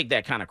don't have to take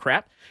that kind of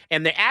crap.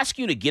 And they ask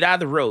you to get out of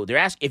the road. They're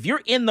asking if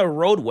you're in the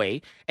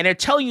roadway and they're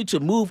telling you to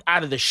move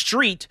out of the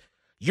street,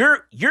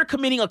 you're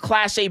committing a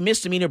Class A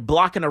misdemeanor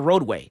blocking a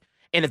roadway.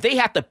 And if they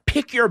have to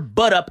pick your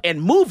butt up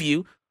and move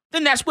you,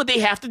 then that's what they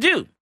have to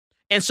do.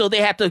 And so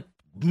they have to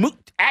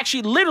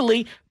actually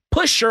literally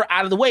push her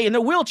out of the way in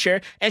their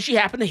wheelchair, and she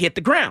happened to hit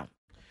the ground.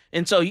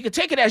 And so you can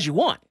take it as you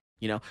want.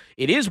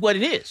 It is what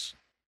it is.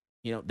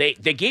 They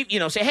gave,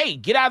 say, hey,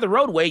 get out of the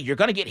roadway. You're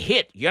going to get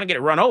hit. You're going to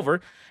get run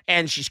over.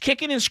 And she's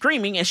kicking and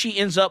screaming, and she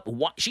ends up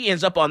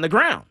on the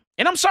ground.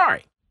 And I'm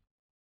sorry.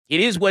 It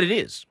is what it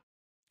is.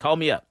 Call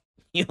me up.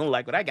 You don't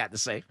like what I got to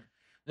say.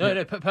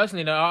 No,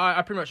 personally, no, I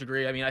pretty much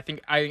agree. I mean, I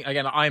think,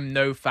 I'm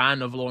no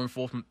fan of law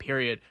enforcement,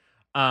 period.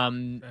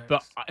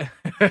 But I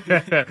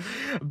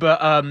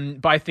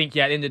think,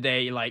 yeah, at the end of the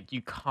day, like,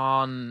 you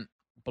can't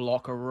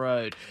block a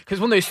road. Because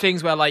one of those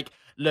things where, look,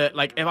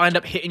 if I end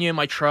up hitting you in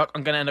my truck,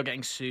 I'm going to end up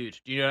getting sued.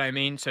 Do you know what I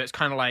mean? So it's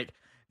kind of like,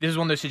 this is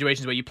one of those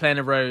situations where you play in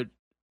a road,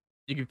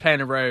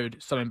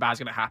 something bad's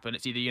going to happen.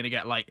 It's either you're going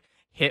to get,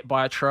 hit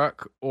by a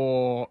truck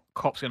or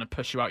cops going to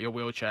push you out your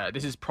wheelchair.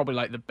 This is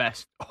probably, the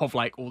best of,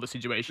 all the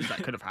situations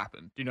that could have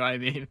happened. Do you know what I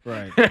mean?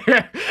 Right.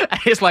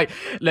 It's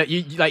look,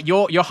 you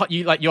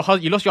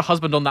lost your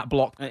husband on that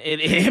block.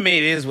 It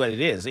is what it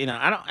is. I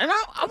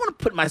want to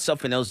put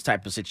myself in those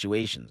type of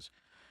situations.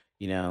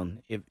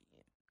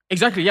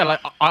 Exactly, yeah.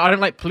 I don't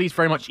like police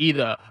very much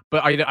either,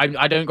 but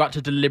I don't go out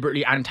to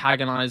deliberately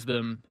antagonize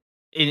them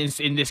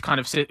in this kind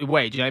of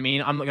way. Do you know what I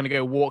mean? I'm not going to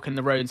go walk in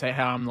the road and say,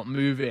 hey, I'm not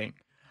moving.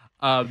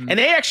 And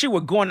they actually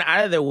were going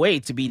out of their way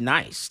to be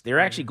nice. They're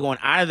actually going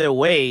out of their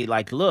way,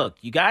 look,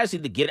 you guys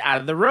need to get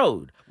out of the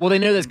road. Well, they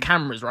know there's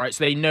cameras, right?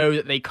 So they know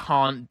that they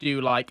can't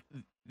do,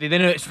 they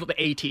know it's not the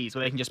 80s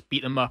where they can just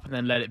beat them up and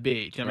then let it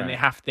be. Do you know what I mean?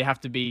 They have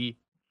to be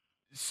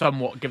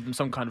somewhat give them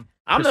some kind of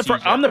I'm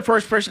procedure. the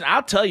first person.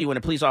 I'll tell you when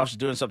a police officer is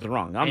doing something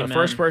wrong. I'm the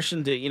first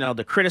person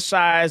to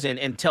criticize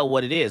and tell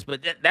what it is.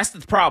 But that's the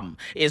problem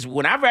is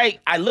whenever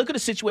I look at a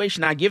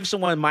situation, I give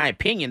someone my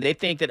opinion. They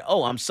think that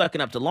I'm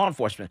sucking up to law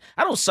enforcement.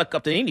 I don't suck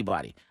up to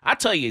anybody. I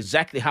tell you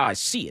exactly how I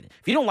see it.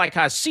 If you don't like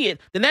how I see it,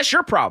 then that's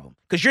your problem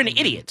because you're an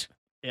idiot.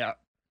 Yeah.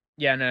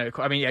 Yeah, no.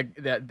 I mean,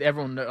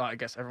 everyone. I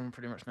guess everyone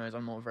pretty much knows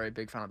I'm not a very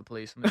big fan of the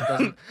police. And it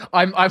doesn't,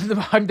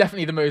 I'm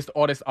definitely the most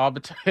honest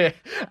arbiter,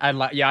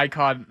 and I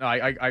can't.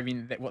 I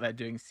mean, what they're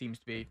doing seems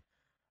to be.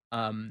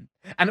 And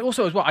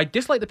also as well, I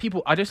dislike the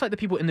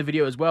people in the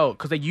video as well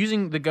because they're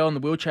using the girl in the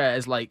wheelchair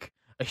as like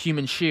a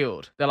human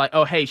shield. They're like,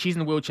 oh hey, she's in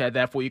the wheelchair,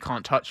 therefore you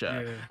can't touch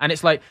her. Yeah. And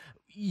it's like.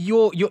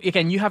 You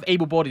have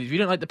able bodies. If you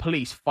don't like the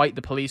police, fight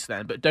the police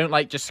then, but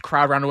don't just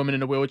crowd around a woman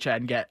in a wheelchair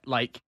and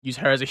use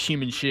her as a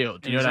human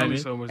shield. Do you know what I mean?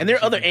 So and there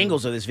are other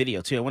angles of this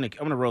video too. I want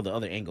to roll the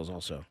other angles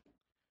also.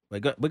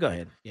 But go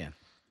ahead. Yeah.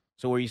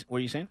 So what are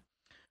you saying?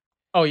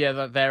 Oh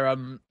yeah,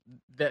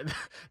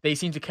 they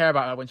seem to care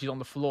about her when she's on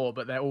the floor,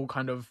 but they're all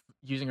kind of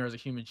using her as a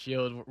human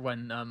shield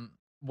when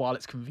while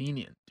it's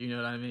convenient. Do you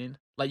know what I mean?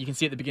 Like you can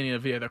see at the beginning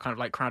of the video, they're kind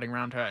of crowding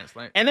around her. It's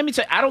like, and let me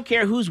tell you, I don't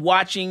care who's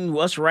watching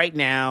us right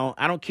now.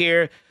 I don't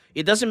care.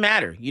 It doesn't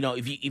matter.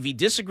 If you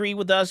disagree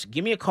with us,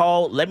 give me a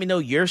call. Let me know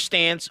your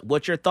stance,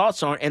 what your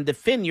thoughts are, and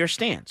defend your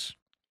stance.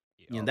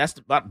 That's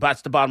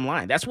the bottom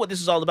line. That's what this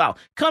is all about.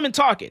 Come and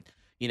talk it.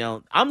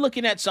 I'm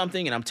looking at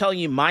something and I'm telling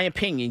you my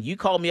opinion. You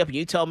call me up and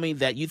you tell me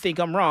that you think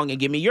I'm wrong and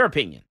give me your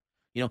opinion.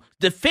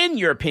 Defend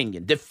your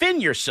opinion.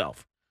 Defend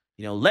yourself.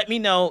 Let me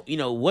know,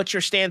 what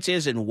your stance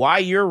is and why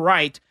you're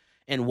right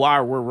and why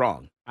we're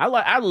wrong.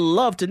 I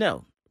love to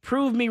know.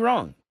 Prove me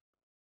wrong.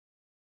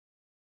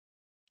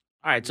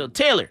 All right, so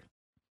Taylor.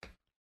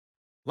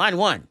 Line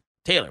 1.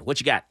 Taylor, what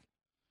you got?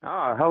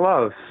 Oh,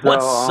 hello.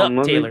 What's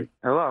up, Taylor?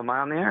 Hello, am I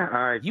on the air?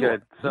 All right,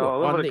 good. So a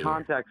little bit of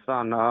context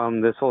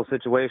on this whole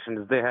situation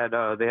is they had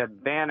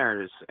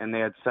banners and they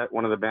had set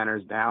one of the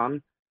banners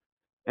down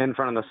in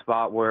front of the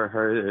spot where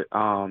her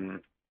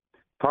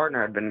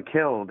partner had been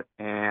killed,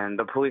 and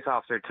the police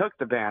officer took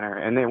the banner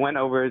and they went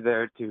over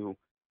there to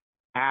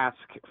ask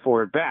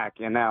for it back.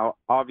 And now,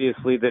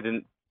 obviously, they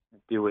didn't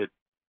do it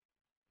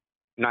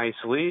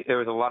nicely. There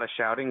was a lot of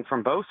shouting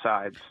from both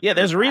sides. Yeah,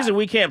 there's a reason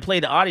we can't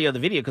play the audio of the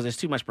video because there's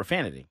too much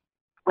profanity.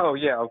 Oh,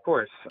 yeah, of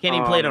course. Can't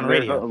even play it on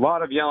radio. There's a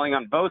lot of yelling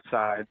on both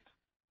sides.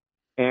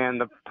 And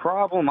the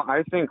problem,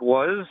 I think,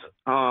 was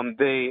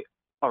they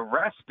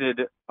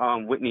arrested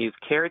Whitney's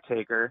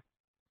caretaker,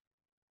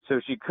 so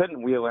she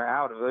couldn't wheel her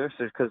out of there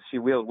because she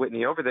wheeled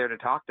Whitney over there to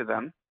talk to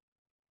them.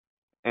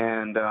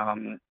 And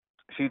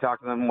she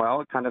talked to them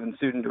well. It kind of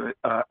ensued into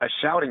a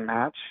shouting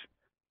match.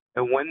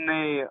 And when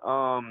they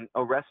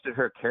arrested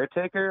her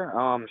caretaker,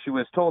 she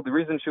was told the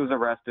reason she was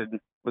arrested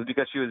was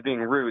because she was being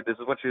rude. This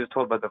is what she was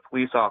told by the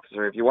police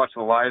officer. If you watch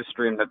the live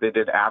stream that they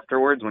did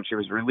afterwards when she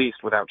was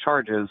released without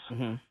charges,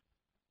 since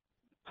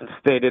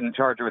they didn't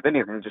charge her with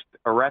anything, just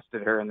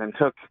arrested her and then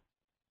took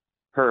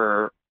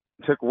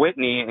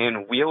Whitney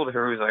and wheeled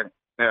her, who's like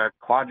a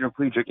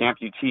quadriplegic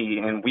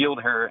amputee, and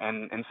wheeled her.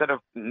 And instead of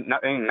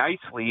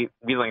nicely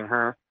wheeling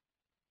her,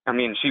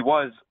 she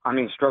was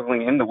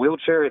struggling in the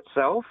wheelchair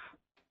itself.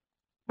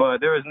 But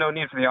there was no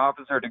need for the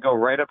officer to go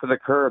right up to the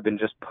curb and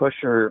just push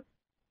her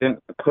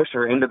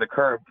into the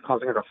curb,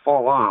 causing her to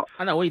fall off.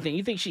 I know. What do you think?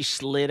 You think she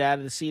slid out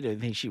of the seat, or do you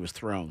think she was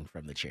thrown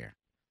from the chair?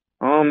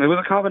 It was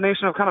a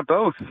combination of kind of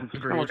both.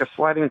 It's kind of like a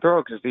sliding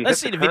throw because he hit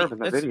the curb in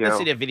the video. Let's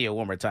see that video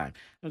one more time.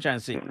 I'm trying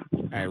to see.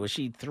 All right, was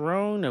she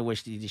thrown or was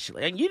she?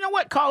 And you know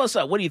what? Call us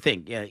up. What do you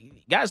think?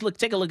 Guys,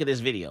 take a look at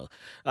this video.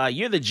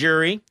 You're the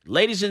jury,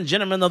 ladies and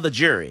gentlemen of the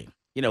jury.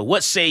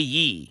 What say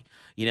ye?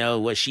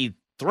 Was she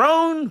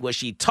thrown? Was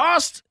she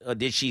tossed? Or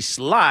did she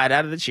slide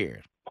out of the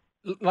chair?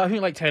 I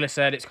think, like Taylor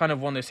said, it's kind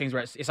of one of those things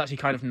where it's actually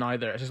kind of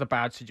neither. It's just a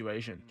bad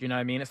situation. Do you know what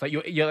I mean? It's like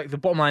you're like, the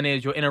bottom line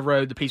is you're in a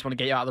road, the police want to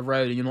get you out of the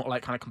road, and you're not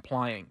kind of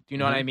complying. Do you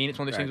know what I mean? It's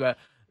one of those things where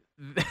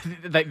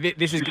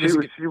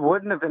she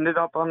wouldn't have ended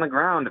up on the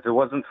ground if it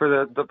wasn't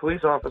for the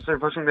police officer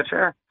pushing the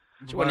chair.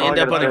 She wouldn't end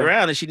up on the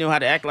ground, and she knew how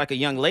to act like a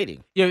young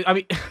lady. Yeah,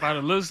 by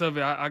the looks of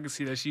it, I can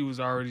see that she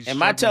was already. And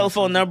my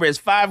telephone number is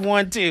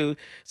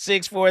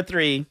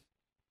 512-643.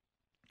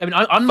 I'm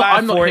not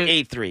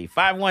 5483.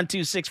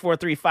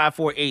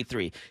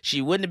 512-643-5483. She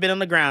wouldn't have been on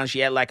the ground.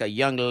 She acted like a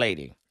young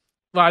lady.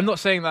 Well, I'm not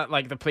saying that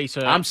the police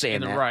are I'm saying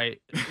in the that.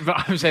 right.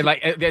 But I'm saying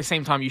at the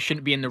same time you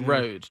shouldn't be in the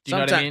road. Do you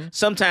know what I mean?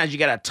 Sometimes you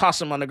gotta toss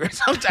them on the ground.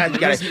 Sometimes you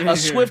gotta a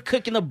swift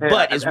kick in the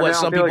butt is what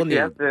some people need. You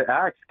have to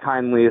act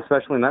kindly,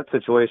 especially in that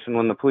situation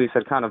when the police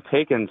had kind of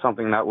taken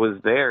something that was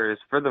theirs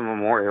for the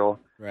memorial.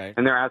 Right.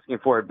 And they're asking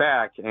for it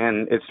back,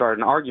 and it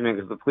started an argument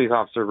because the police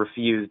officer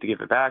refused to give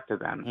it back to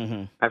them.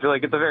 Mm-hmm. I feel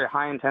like it's a very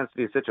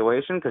high-intensity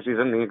situation because she's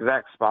in the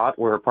exact spot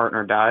where her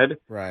partner died.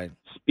 Right.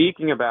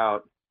 Speaking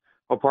about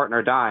a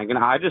partner dying, and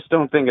I just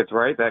don't think it's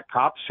right that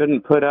cops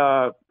shouldn't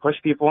push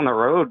people on the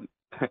road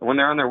when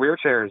they're on their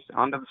wheelchairs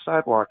onto the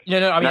sidewalk. Yeah,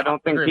 no, I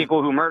don't think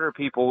people who murder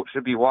people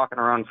should be walking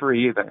around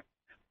free either.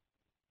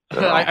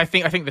 So, I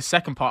think the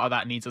second part of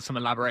that needs some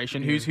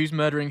elaboration. Who's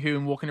murdering who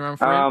and walking around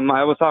free?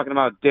 I was talking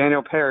about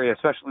Daniel Perry,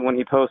 especially when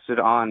he posted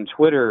on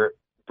Twitter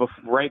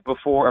right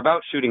before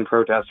about shooting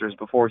protesters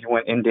before he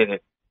went and did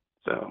it.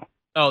 So.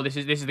 Oh, this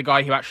is the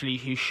guy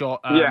who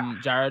shot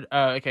Jared.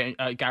 Okay,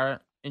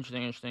 Garrett.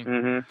 Interesting.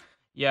 Mm-hmm.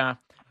 Yeah.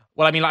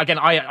 Well, I mean, like, again,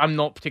 I'm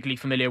not particularly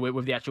familiar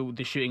with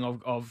the shooting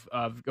of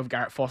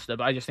Garrett Foster,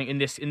 but I just think in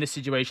this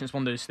situation, it's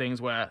one of those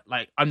things where,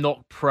 like, I'm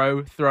not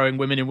pro throwing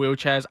women in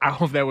wheelchairs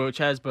out of their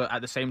wheelchairs, but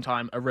at the same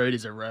time, a road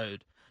is a road.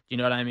 Do you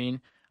know what I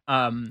mean?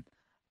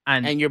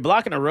 And you're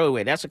blocking a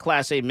roadway. That's a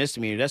Class A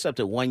misdemeanor. That's up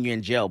to 1 year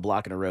in jail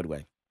blocking a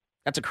roadway.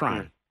 That's a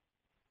crime.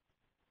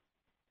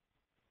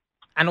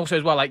 And also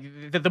as well, like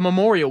the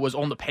memorial was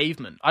on the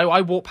pavement.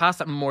 I walked past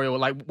that memorial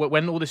like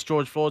when all this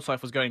George Floyd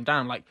stuff was going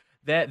down. Like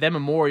their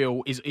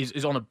memorial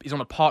is on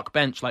a park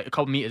bench, like a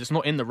couple meters. It's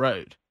not in the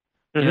road.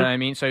 You know what I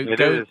mean? So it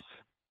is.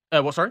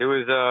 What? Sorry. It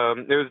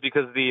was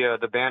because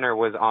the banner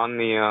was on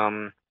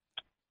the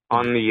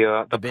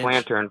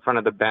planter in front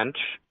of the bench,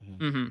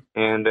 mm-hmm.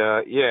 and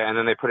and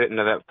then they put it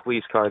into that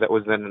police car that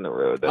was then in the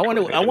road.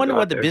 I wonder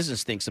what the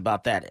business thinks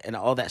about that and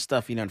all that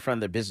stuff. In front of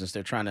their business,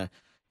 they're trying to,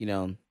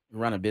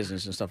 run a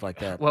business and stuff like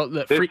that. Well,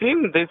 they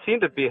seem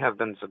to have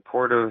been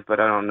supportive, but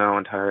I don't know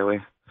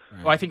entirely.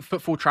 Well, I think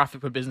footfall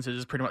traffic for businesses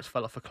has pretty much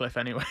fell off a cliff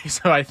anyway,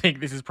 so I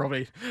think this is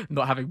probably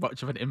not having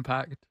much of an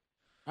impact.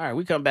 All right,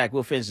 we come back.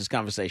 We'll finish this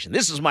conversation.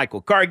 This is Michael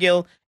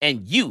Cargill,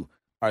 and you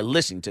are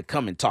listening to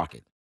Come and Talk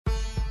It.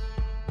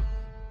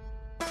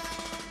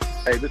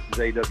 Hey, this is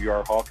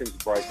AWR Hawkins,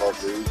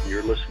 Breitbart News, and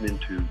you're listening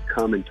to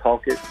Come and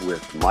Talk It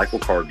with Michael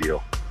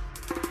Cargill.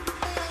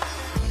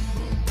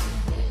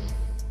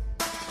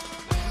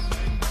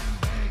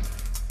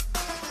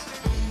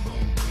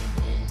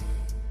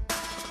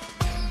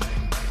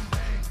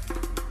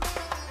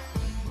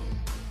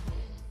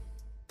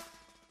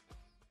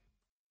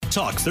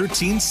 Talk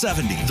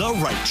 1370, the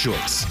right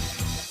choice.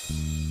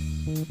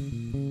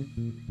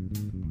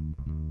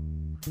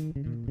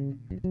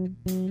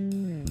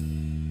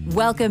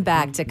 Welcome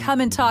back to Come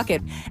and Talk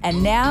It.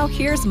 And now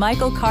here's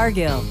Michael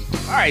Cargill.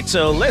 All right,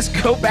 so let's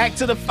go back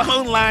to the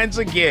phone lines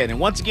again. And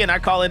once again, our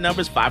call-in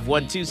number is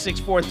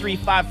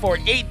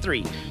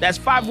 512-643-5483. That's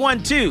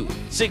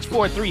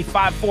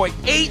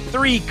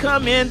 512-643-5483.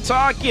 Come in,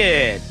 talk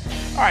it.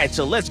 All right,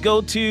 so let's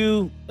talk.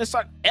 Is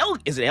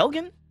it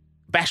Elgin?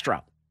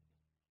 Bastrop.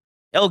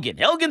 Elgin,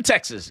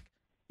 Texas.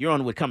 You're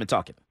on with Come and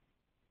Talk It.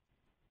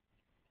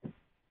 All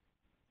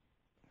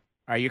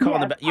right, you're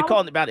calling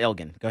about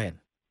Elgin. Go ahead.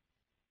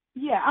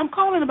 Yeah, I'm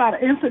calling about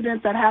an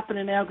incident that happened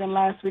in Elgin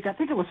last week. I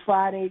think it was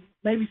Friday,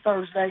 maybe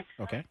Thursday.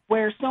 Okay.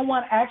 Where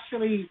someone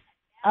actually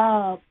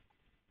cut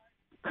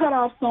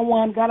off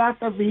someone, got out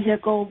their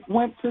vehicle,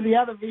 went to the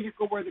other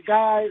vehicle where the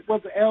guy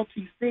was an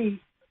LTC,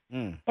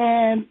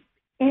 and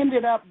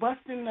ended up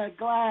busting the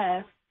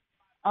glass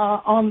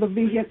on the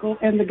vehicle,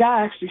 and the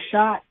guy actually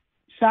shot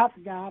the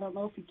guy. I don't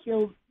know if he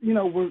killed,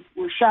 was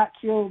shot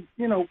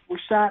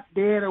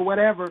dead or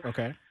whatever.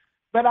 Okay.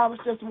 But I was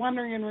just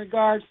wondering in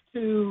regards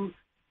to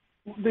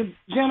the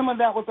gentleman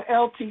that was an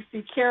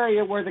LTC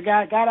carrier where the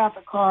guy got out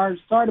the car,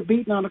 started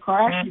beating on the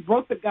car, actually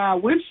broke the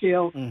guy's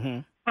windshield.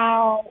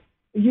 How,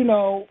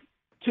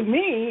 to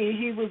me,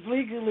 he was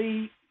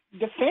legally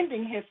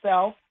defending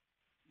himself.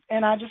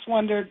 And I just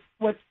wondered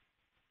what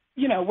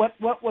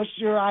was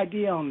your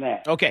idea on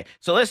that? Okay,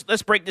 so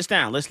let's break this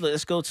down. Let's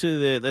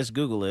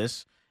Google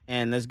this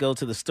and let's go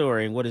to the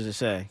story. And what does it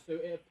say? So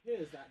it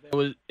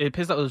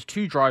appears that there was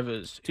two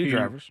drivers.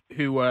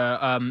 Who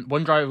were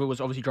one driver was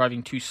obviously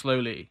driving too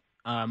slowly.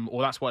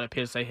 Or that's what it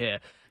appears to say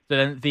here. So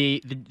then the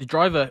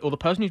driver or the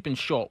person who's been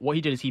shot, what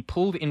he did is he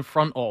pulled in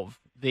front of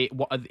the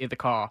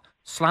car,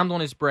 slammed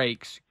on his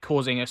brakes,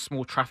 causing a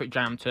small traffic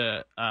jam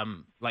to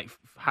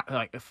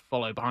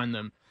follow behind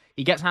them.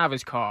 He gets out of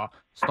his car,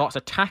 starts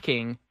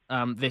attacking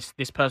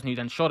this person who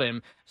then shot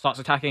him,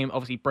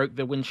 obviously broke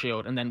the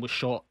windshield, and then was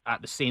shot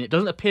at the scene. It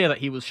doesn't appear that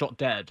he was shot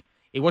dead.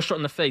 He was shot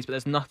in the face, but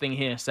there's nothing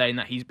here saying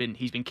that he's been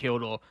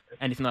killed or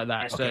anything like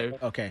that.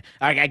 Okay.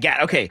 I got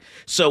it. Okay.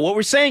 So what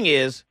we're saying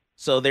is,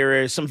 so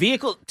there are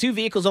two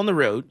vehicles on the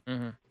road.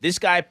 Mm-hmm. This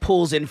guy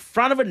pulls in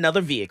front of another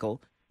vehicle,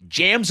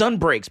 jams on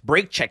brakes,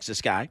 brake checks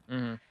this guy.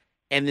 Mm-hmm.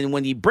 And then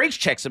when he brakes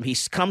checks him, he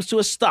comes to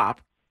a stop.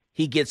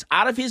 He gets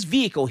out of his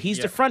vehicle. He's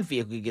the front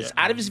vehicle. He gets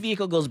out of his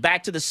vehicle, goes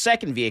back to the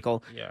second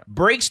vehicle,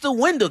 breaks the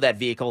window of that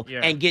vehicle,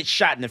 and gets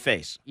shot in the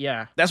face.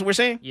 Yeah. That's what we're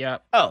saying? Yeah.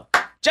 Oh,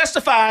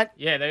 justified.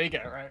 Yeah, there you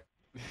go, right?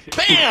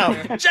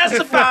 Bam!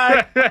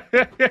 Justified.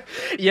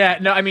 Yeah,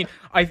 no, I mean,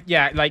 I don't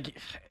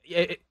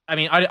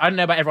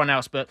know about everyone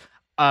else, but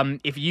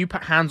if you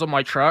put hands on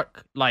my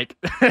truck,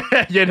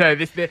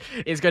 this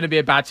is going to be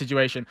a bad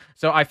situation.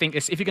 So I think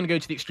if you're going to go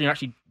to the extreme,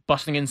 actually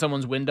busting in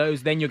someone's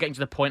windows, then you're getting to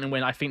the point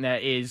when I think there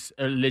is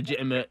a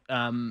legitimate,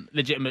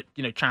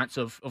 chance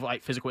of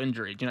like physical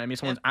injury. Do you know what I mean?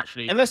 Someone's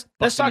actually. And let's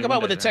talk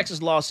about what the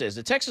Texas law says.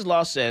 The Texas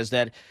law says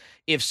that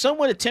if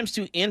someone attempts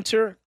to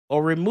enter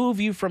or remove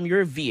you from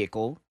your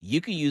vehicle,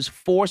 you can use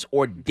force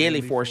or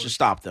deadly force to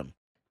stop them.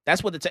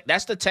 That's what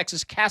that's the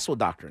Texas Castle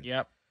Doctrine.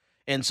 Yep.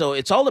 And so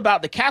it's all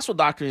about the Castle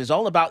Doctrine is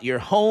all about your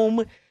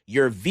home,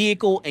 your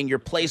vehicle, and your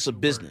place of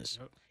business.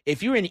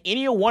 If you're in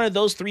any one of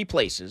those three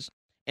places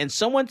and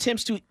someone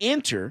attempts to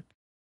enter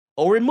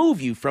or remove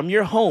you from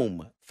your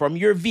home, from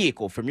your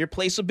vehicle, from your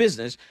place of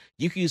business,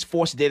 you can use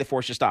force, deadly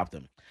force to stop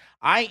them.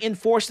 I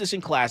enforce this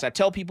in class. I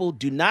tell people,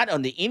 do not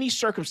under any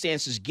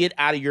circumstances get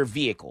out of your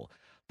vehicle.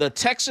 The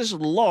Texas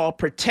law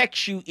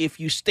protects you if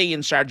you stay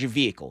inside your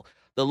vehicle.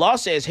 The law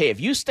says, hey, if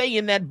you stay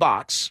in that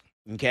box,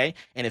 okay,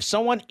 and if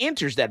someone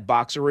enters that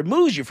box or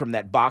removes you from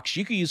that box,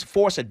 you can use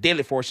force or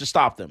deadly force to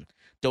stop them.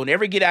 Don't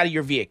ever get out of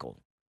your vehicle.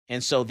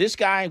 And so this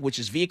guy, which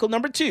is vehicle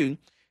number 2,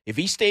 if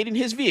he stayed in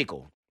his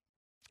vehicle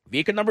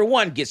number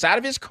 1 gets out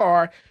of his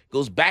car,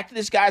 goes back to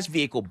this guy's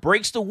vehicle,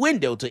 breaks the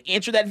window to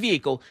enter that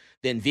vehicle,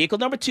 then vehicle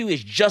number 2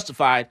 is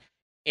justified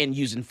in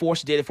using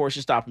force, deadly force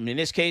to stop him. In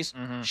this case,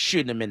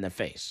 shooting him in the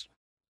face.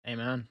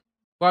 Amen.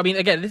 Well, I mean,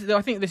 again,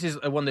 I think this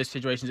is one of those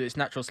situations. It's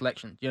natural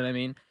selection. You know what I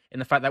mean? In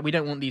the fact that we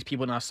don't want these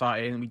people in our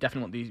society, and we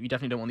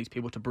definitely don't want these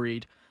people to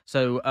breed.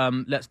 So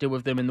let's deal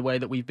with them in the way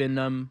that we've been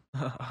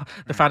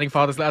the founding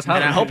fathers let us have.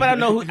 And I hope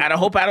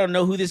I don't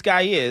know who this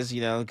guy is,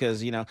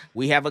 because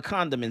we have a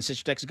condom in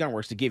Central Texas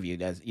Gunworks to give you.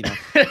 That's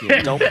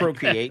don't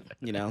procreate,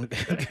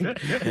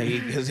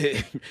 because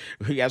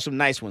we have some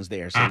nice ones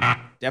there. So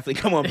definitely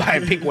come on by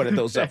and pick one of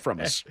those up from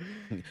us.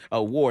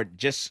 Award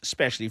just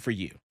especially for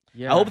you.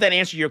 Yeah. I hope that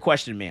answered your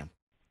question, ma'am.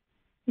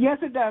 Yes,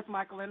 it does,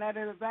 Michael, and that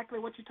is exactly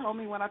what you told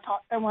me when I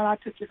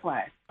took your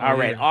class. All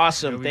right,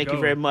 awesome. Thank you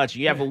very much.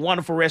 You have a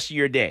wonderful rest of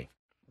your day.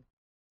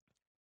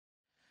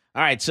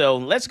 All right, so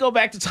let's go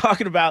back to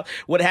talking about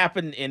what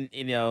happened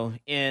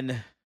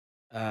in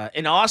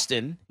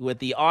Austin with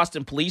the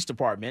Austin Police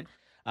Department.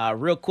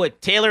 Real quick,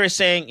 Taylor is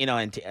saying,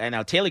 and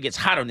now Taylor gets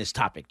hot on this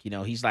topic.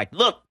 He's like,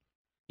 look,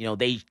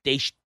 they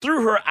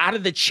threw her out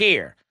of the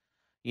chair.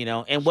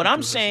 And what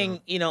I'm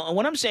saying, and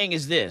what I'm saying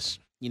is this.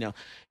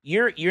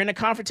 You're in a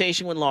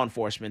confrontation with law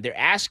enforcement. They're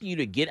asking you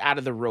to get out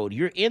of the road.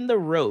 You're in the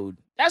road.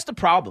 That's the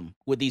problem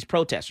with these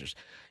protesters.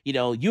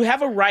 You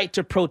have a right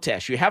to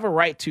protest. You have a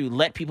right to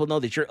let people know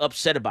that you're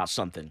upset about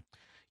something.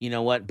 You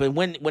know what? But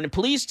when the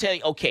police tell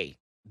you, okay,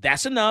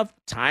 that's enough,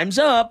 time's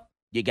up,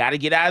 you got to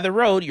get out of the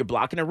road. You're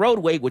blocking a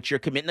roadway, which you're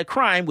committing a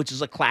crime, which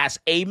is a Class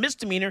A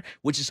misdemeanor,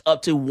 which is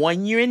up to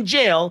 1 year in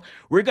jail.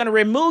 We're going to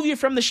remove you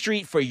from the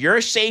street for your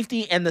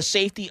safety and the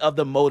safety of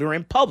the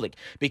motoring public,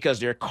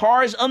 because there are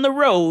cars on the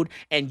road,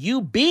 and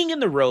you being in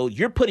the road,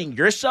 you're putting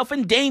yourself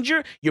in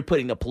danger. You're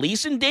putting the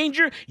police in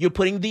danger. You're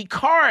putting the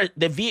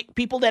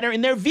people that are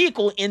in their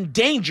vehicle in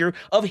danger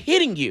of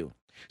hitting you.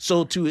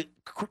 So to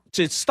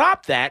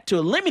stop that, to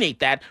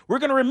eliminate that, we're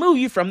going to remove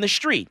you from the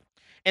street.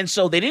 And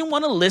so they didn't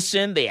want to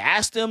listen. They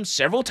asked them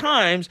several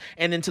times,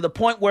 and then to the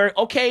point where,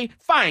 okay,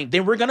 fine,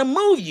 then we're going to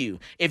move you.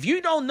 If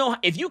you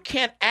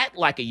can't act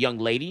like a young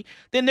lady,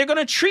 then they're going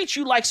to treat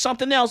you like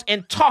something else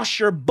and toss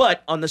your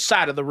butt on the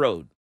side of the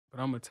road. But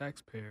I'm a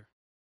taxpayer.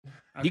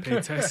 I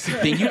pay taxes.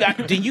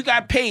 Then you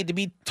got paid to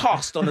be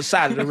tossed on the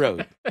side of the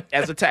road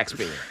as a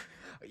taxpayer.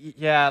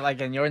 Yeah,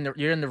 and you're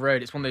in the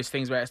road. It's one of those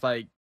things where it's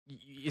like,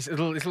 it's a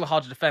little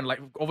hard to defend. Like,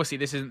 obviously,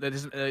 this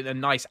isn't a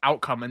nice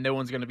outcome, and no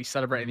one's going to be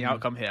celebrating the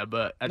outcome here.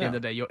 But at the end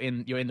of the day, you're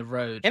in the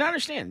road. And I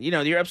understand,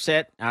 you're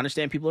upset. I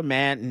understand people are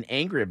mad and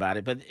angry about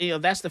it, but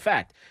that's the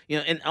fact.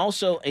 And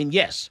also, and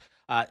yes,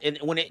 and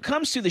when it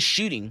comes to the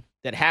shooting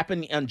that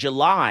happened in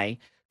July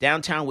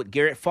downtown with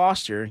Garrett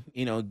Foster,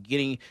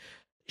 getting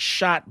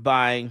shot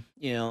by,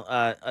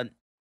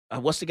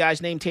 what's the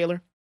guy's name,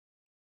 Taylor?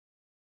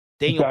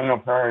 Daniel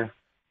Perry.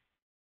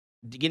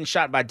 Getting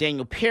shot by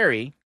Daniel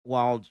Perry.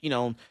 While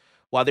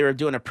they were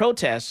doing a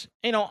protest,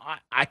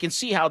 I can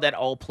see how that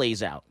all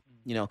plays out.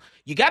 You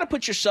got to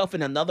put yourself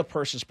in another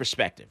person's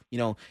perspective,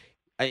 and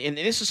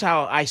this is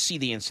how I see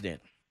the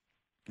incident.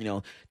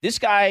 This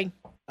guy,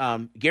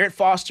 Garrett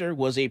Foster,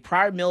 was a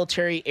prior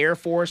military Air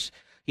Force.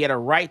 He had a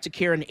right to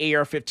carry an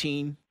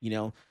AR-15,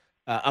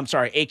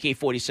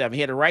 AK-47.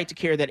 He had a right to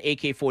carry that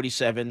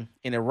AK-47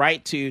 and a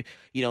right to,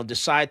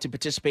 decide to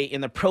participate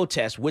in the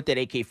protest with that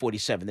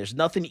AK-47. There's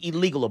nothing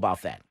illegal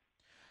about that.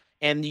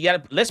 And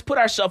let's put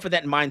ourselves in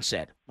that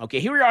mindset. Okay,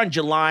 here we are in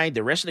July.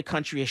 The rest of the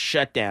country is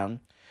shut down.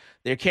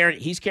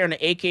 He's carrying an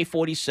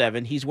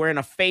AK-47. He's wearing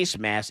a face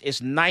mask. It's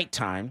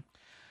nighttime.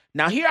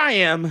 Now here I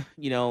am,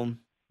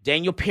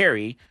 Daniel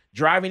Perry,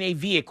 driving a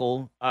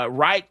vehicle,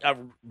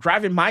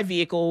 driving my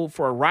vehicle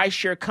for a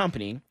rideshare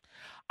company.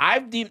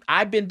 I've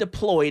been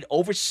deployed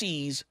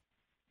overseas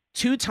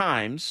 2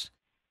 times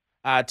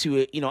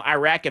to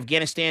Iraq,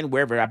 Afghanistan,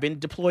 wherever. I've been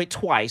deployed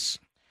twice.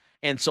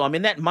 And so I'm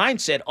in that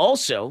mindset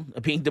also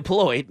of being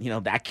deployed.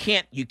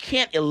 You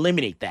can't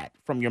eliminate that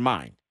from your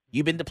mind.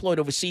 You've been deployed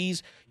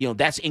overseas.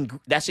 That's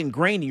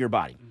ingrained in your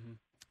body. Mm-hmm.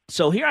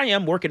 So here I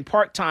am working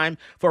part-time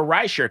for a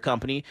rideshare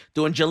company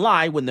during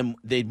July when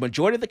the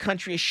majority of the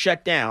country is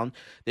shut down.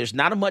 There's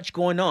not much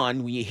going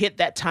on. When you hit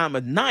that time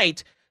of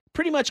night,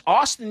 pretty much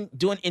Austin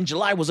in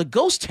July was a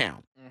ghost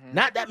town. Mm-hmm.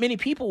 Not that many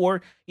people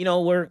were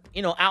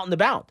out and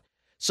about.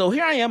 So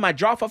here I am. I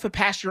drop off a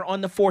passenger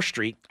on the 4th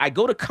Street. I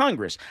go to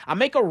Congress. I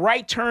make a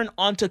right turn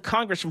onto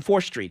Congress from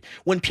 4th Street.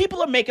 When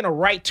people are making a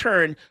right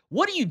turn,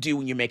 what do you do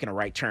when you're making a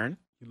right turn?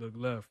 You look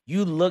left.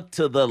 You look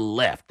to the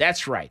left.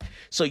 That's right.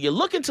 So you're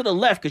looking to the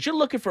left because you're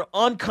looking for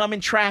oncoming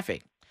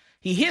traffic.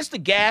 He hits the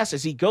gas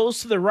as he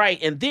goes to the right,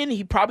 and then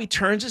he probably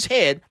turns his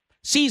head,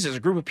 sees there's a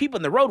group of people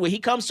in the roadway. He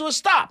comes to a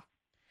stop.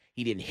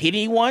 He didn't hit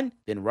anyone,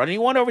 didn't run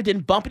anyone over,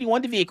 didn't bump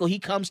anyone in the vehicle. He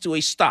comes to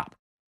a stop.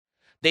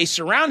 They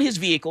surround his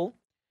vehicle.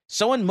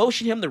 Someone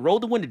motioned him to roll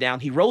the window down.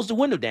 He rolls the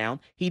window down.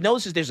 He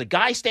notices there's a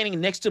guy standing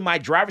next to my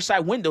driver's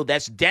side window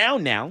that's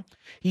down now.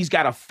 He's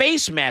got a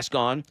face mask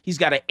on. He's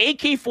got an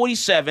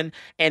AK-47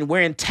 and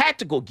wearing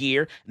tactical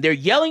gear. They're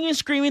yelling and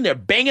screaming. They're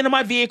banging on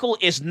my vehicle.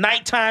 It's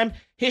nighttime.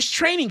 His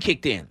training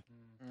kicked in.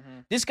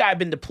 This guy had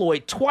been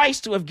deployed twice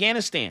to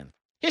Afghanistan.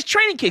 His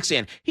training kicks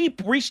in. He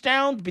reached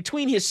down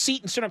between his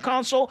seat and center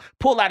console,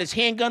 pulled out his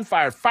handgun,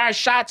 fired 5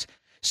 shots,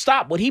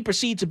 stopped what he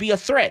perceived to be a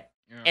threat.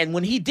 And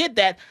when he did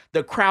that,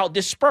 the crowd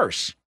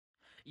dispersed.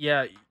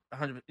 Yeah,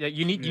 100%. Yeah,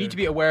 you need to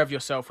be aware of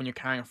yourself when you're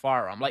carrying a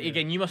firearm. Like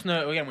again, you must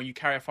know when you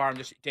carry a firearm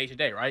just day to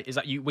day, right? Is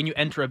that when you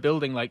enter a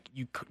building, like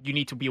you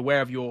need to be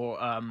aware of your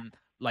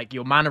like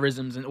your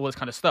mannerisms and all this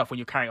kind of stuff when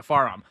you're carrying a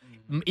firearm.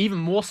 Even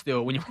more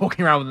still when you're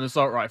walking around with an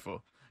assault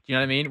rifle. Do you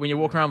know what I mean? When you're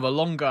walking around with a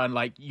long gun,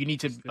 like you need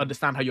to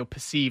understand how you're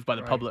perceived by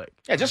the public.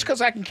 Yeah, just because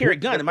I can carry a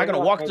gun, am I going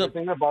to walk to? The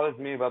thing that bothers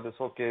me about this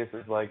whole case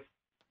is like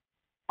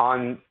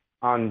on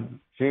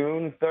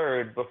June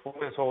 3rd, before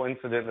this whole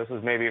incident, this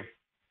was maybe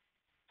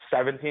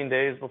 17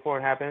 days before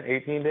it happened,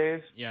 18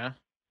 days. Yeah.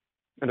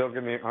 And don't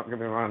get me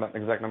wrong on that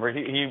exact number.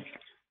 He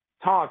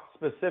talked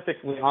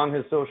specifically on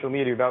his social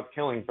media about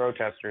killing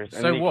protesters.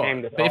 So and what?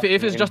 But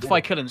if it's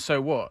justified killing,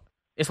 so what?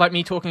 It's like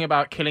me talking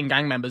about killing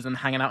gang members and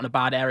hanging out in a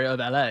bad area of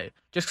LA.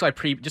 Just because I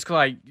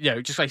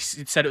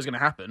said it was going to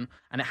happen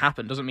and it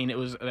happened doesn't mean it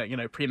was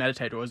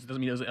premeditated, or doesn't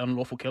mean it was an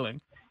unlawful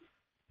killing.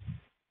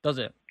 Does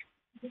it?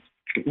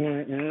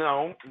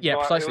 No. Yeah,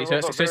 precisely. So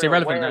it's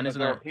irrelevant then,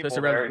 isn't it? So it's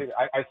irrelevant.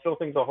 I still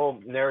think the whole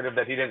narrative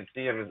that he didn't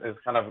see him is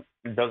kind of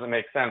doesn't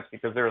make sense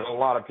because there's a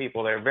lot of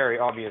people there, very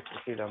obvious to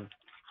see them.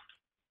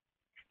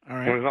 All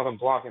right. There's nothing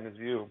blocking his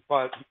view,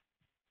 but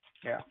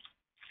yeah.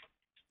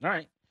 All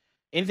right.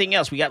 Anything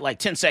else? We got like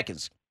 10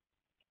 seconds.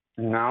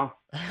 No.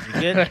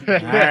 You good? All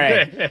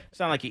right.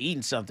 Sound like you're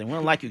eating something. We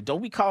don't like you.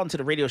 Don't be calling to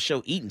the radio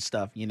show eating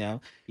stuff, you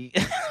know. You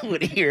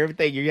want to hear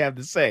everything you have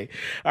to say.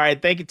 All right.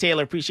 Thank you,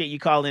 Taylor. Appreciate you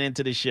calling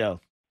into the show.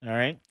 All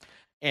right.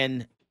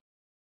 And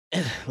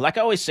like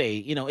I always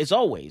say, as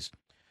always,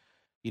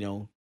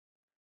 you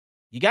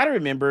got to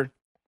remember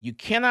you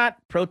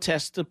cannot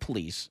protest the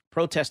police,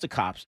 protest the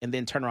cops, and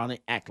then turn around and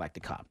act like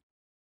the cop.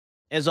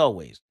 As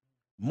always,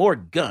 more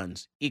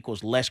guns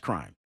equals less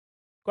crime.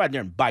 Go out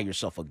there and buy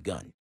yourself a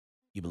gun.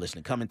 You've been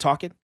listening to Come and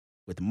Talk It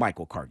with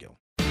Michael Cargill.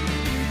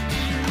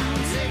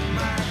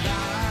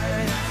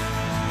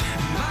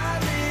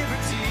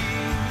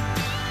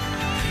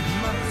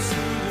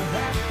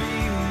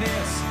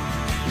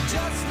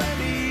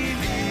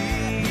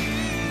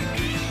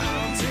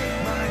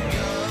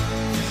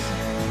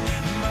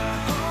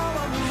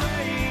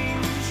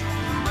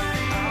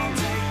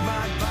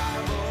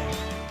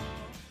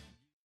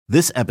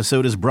 This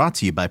episode is brought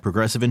to you by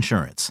Progressive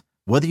Insurance.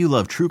 Whether you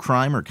love true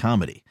crime or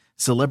comedy,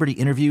 celebrity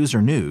interviews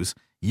or news,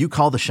 you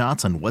call the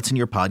shots on what's in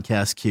your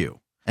podcast queue.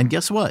 And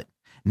guess what?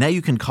 Now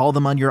you can call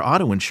them on your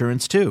auto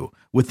insurance too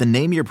with the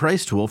Name Your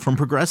Price tool from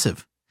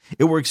Progressive.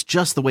 It works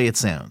just the way it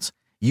sounds.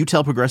 You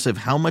tell Progressive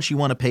how much you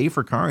want to pay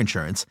for car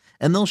insurance,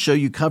 and they'll show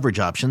you coverage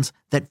options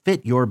that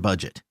fit your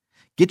budget.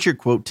 Get your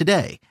quote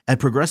today at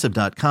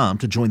Progressive.com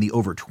to join the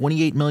over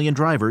 28 million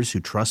drivers who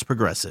trust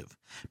Progressive.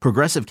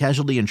 Progressive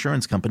Casualty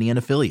Insurance Company and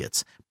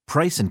Affiliates.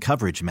 Price and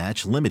coverage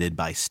match limited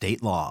by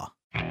state law.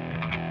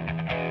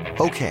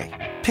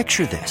 Okay,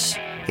 picture this.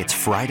 It's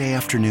Friday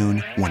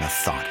afternoon when a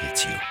thought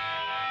hits you.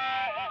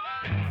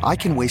 I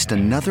can waste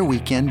another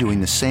weekend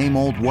doing the same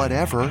old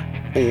whatever,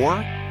 or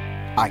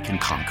I can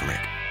conquer it.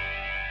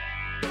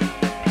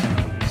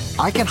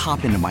 I can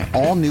hop into my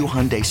all-new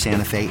Hyundai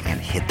Santa Fe and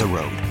hit the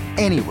road.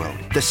 Any road.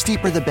 The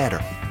steeper, the better.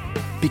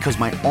 Because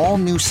my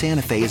all-new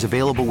Santa Fe is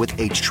available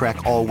with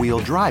H-Track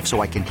all-wheel drive,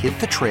 so I can hit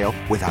the trail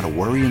without a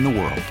worry in the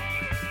world.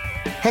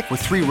 Heck, with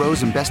 3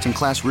 rows and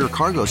best-in-class rear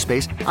cargo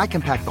space, I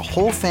can pack the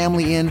whole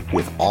family in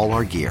with all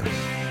our gear.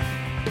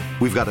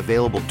 We've got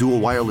available dual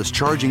wireless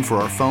charging for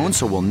our phones,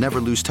 so we'll never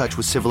lose touch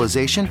with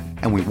civilization,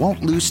 and we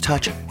won't lose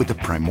touch with the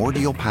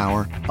primordial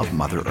power of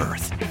Mother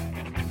Earth.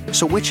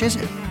 So which is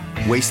it?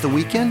 Waste the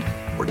weekend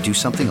or do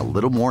something a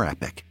little more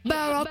epic?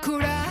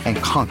 And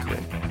conquer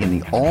it in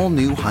the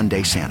all-new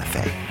Hyundai Santa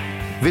Fe.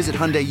 Visit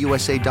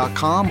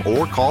HyundaiUSA.com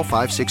or call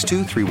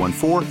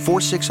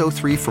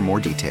 562-314-4603 for more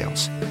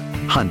details.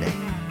 Hyundai,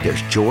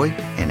 there's joy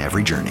in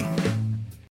every journey.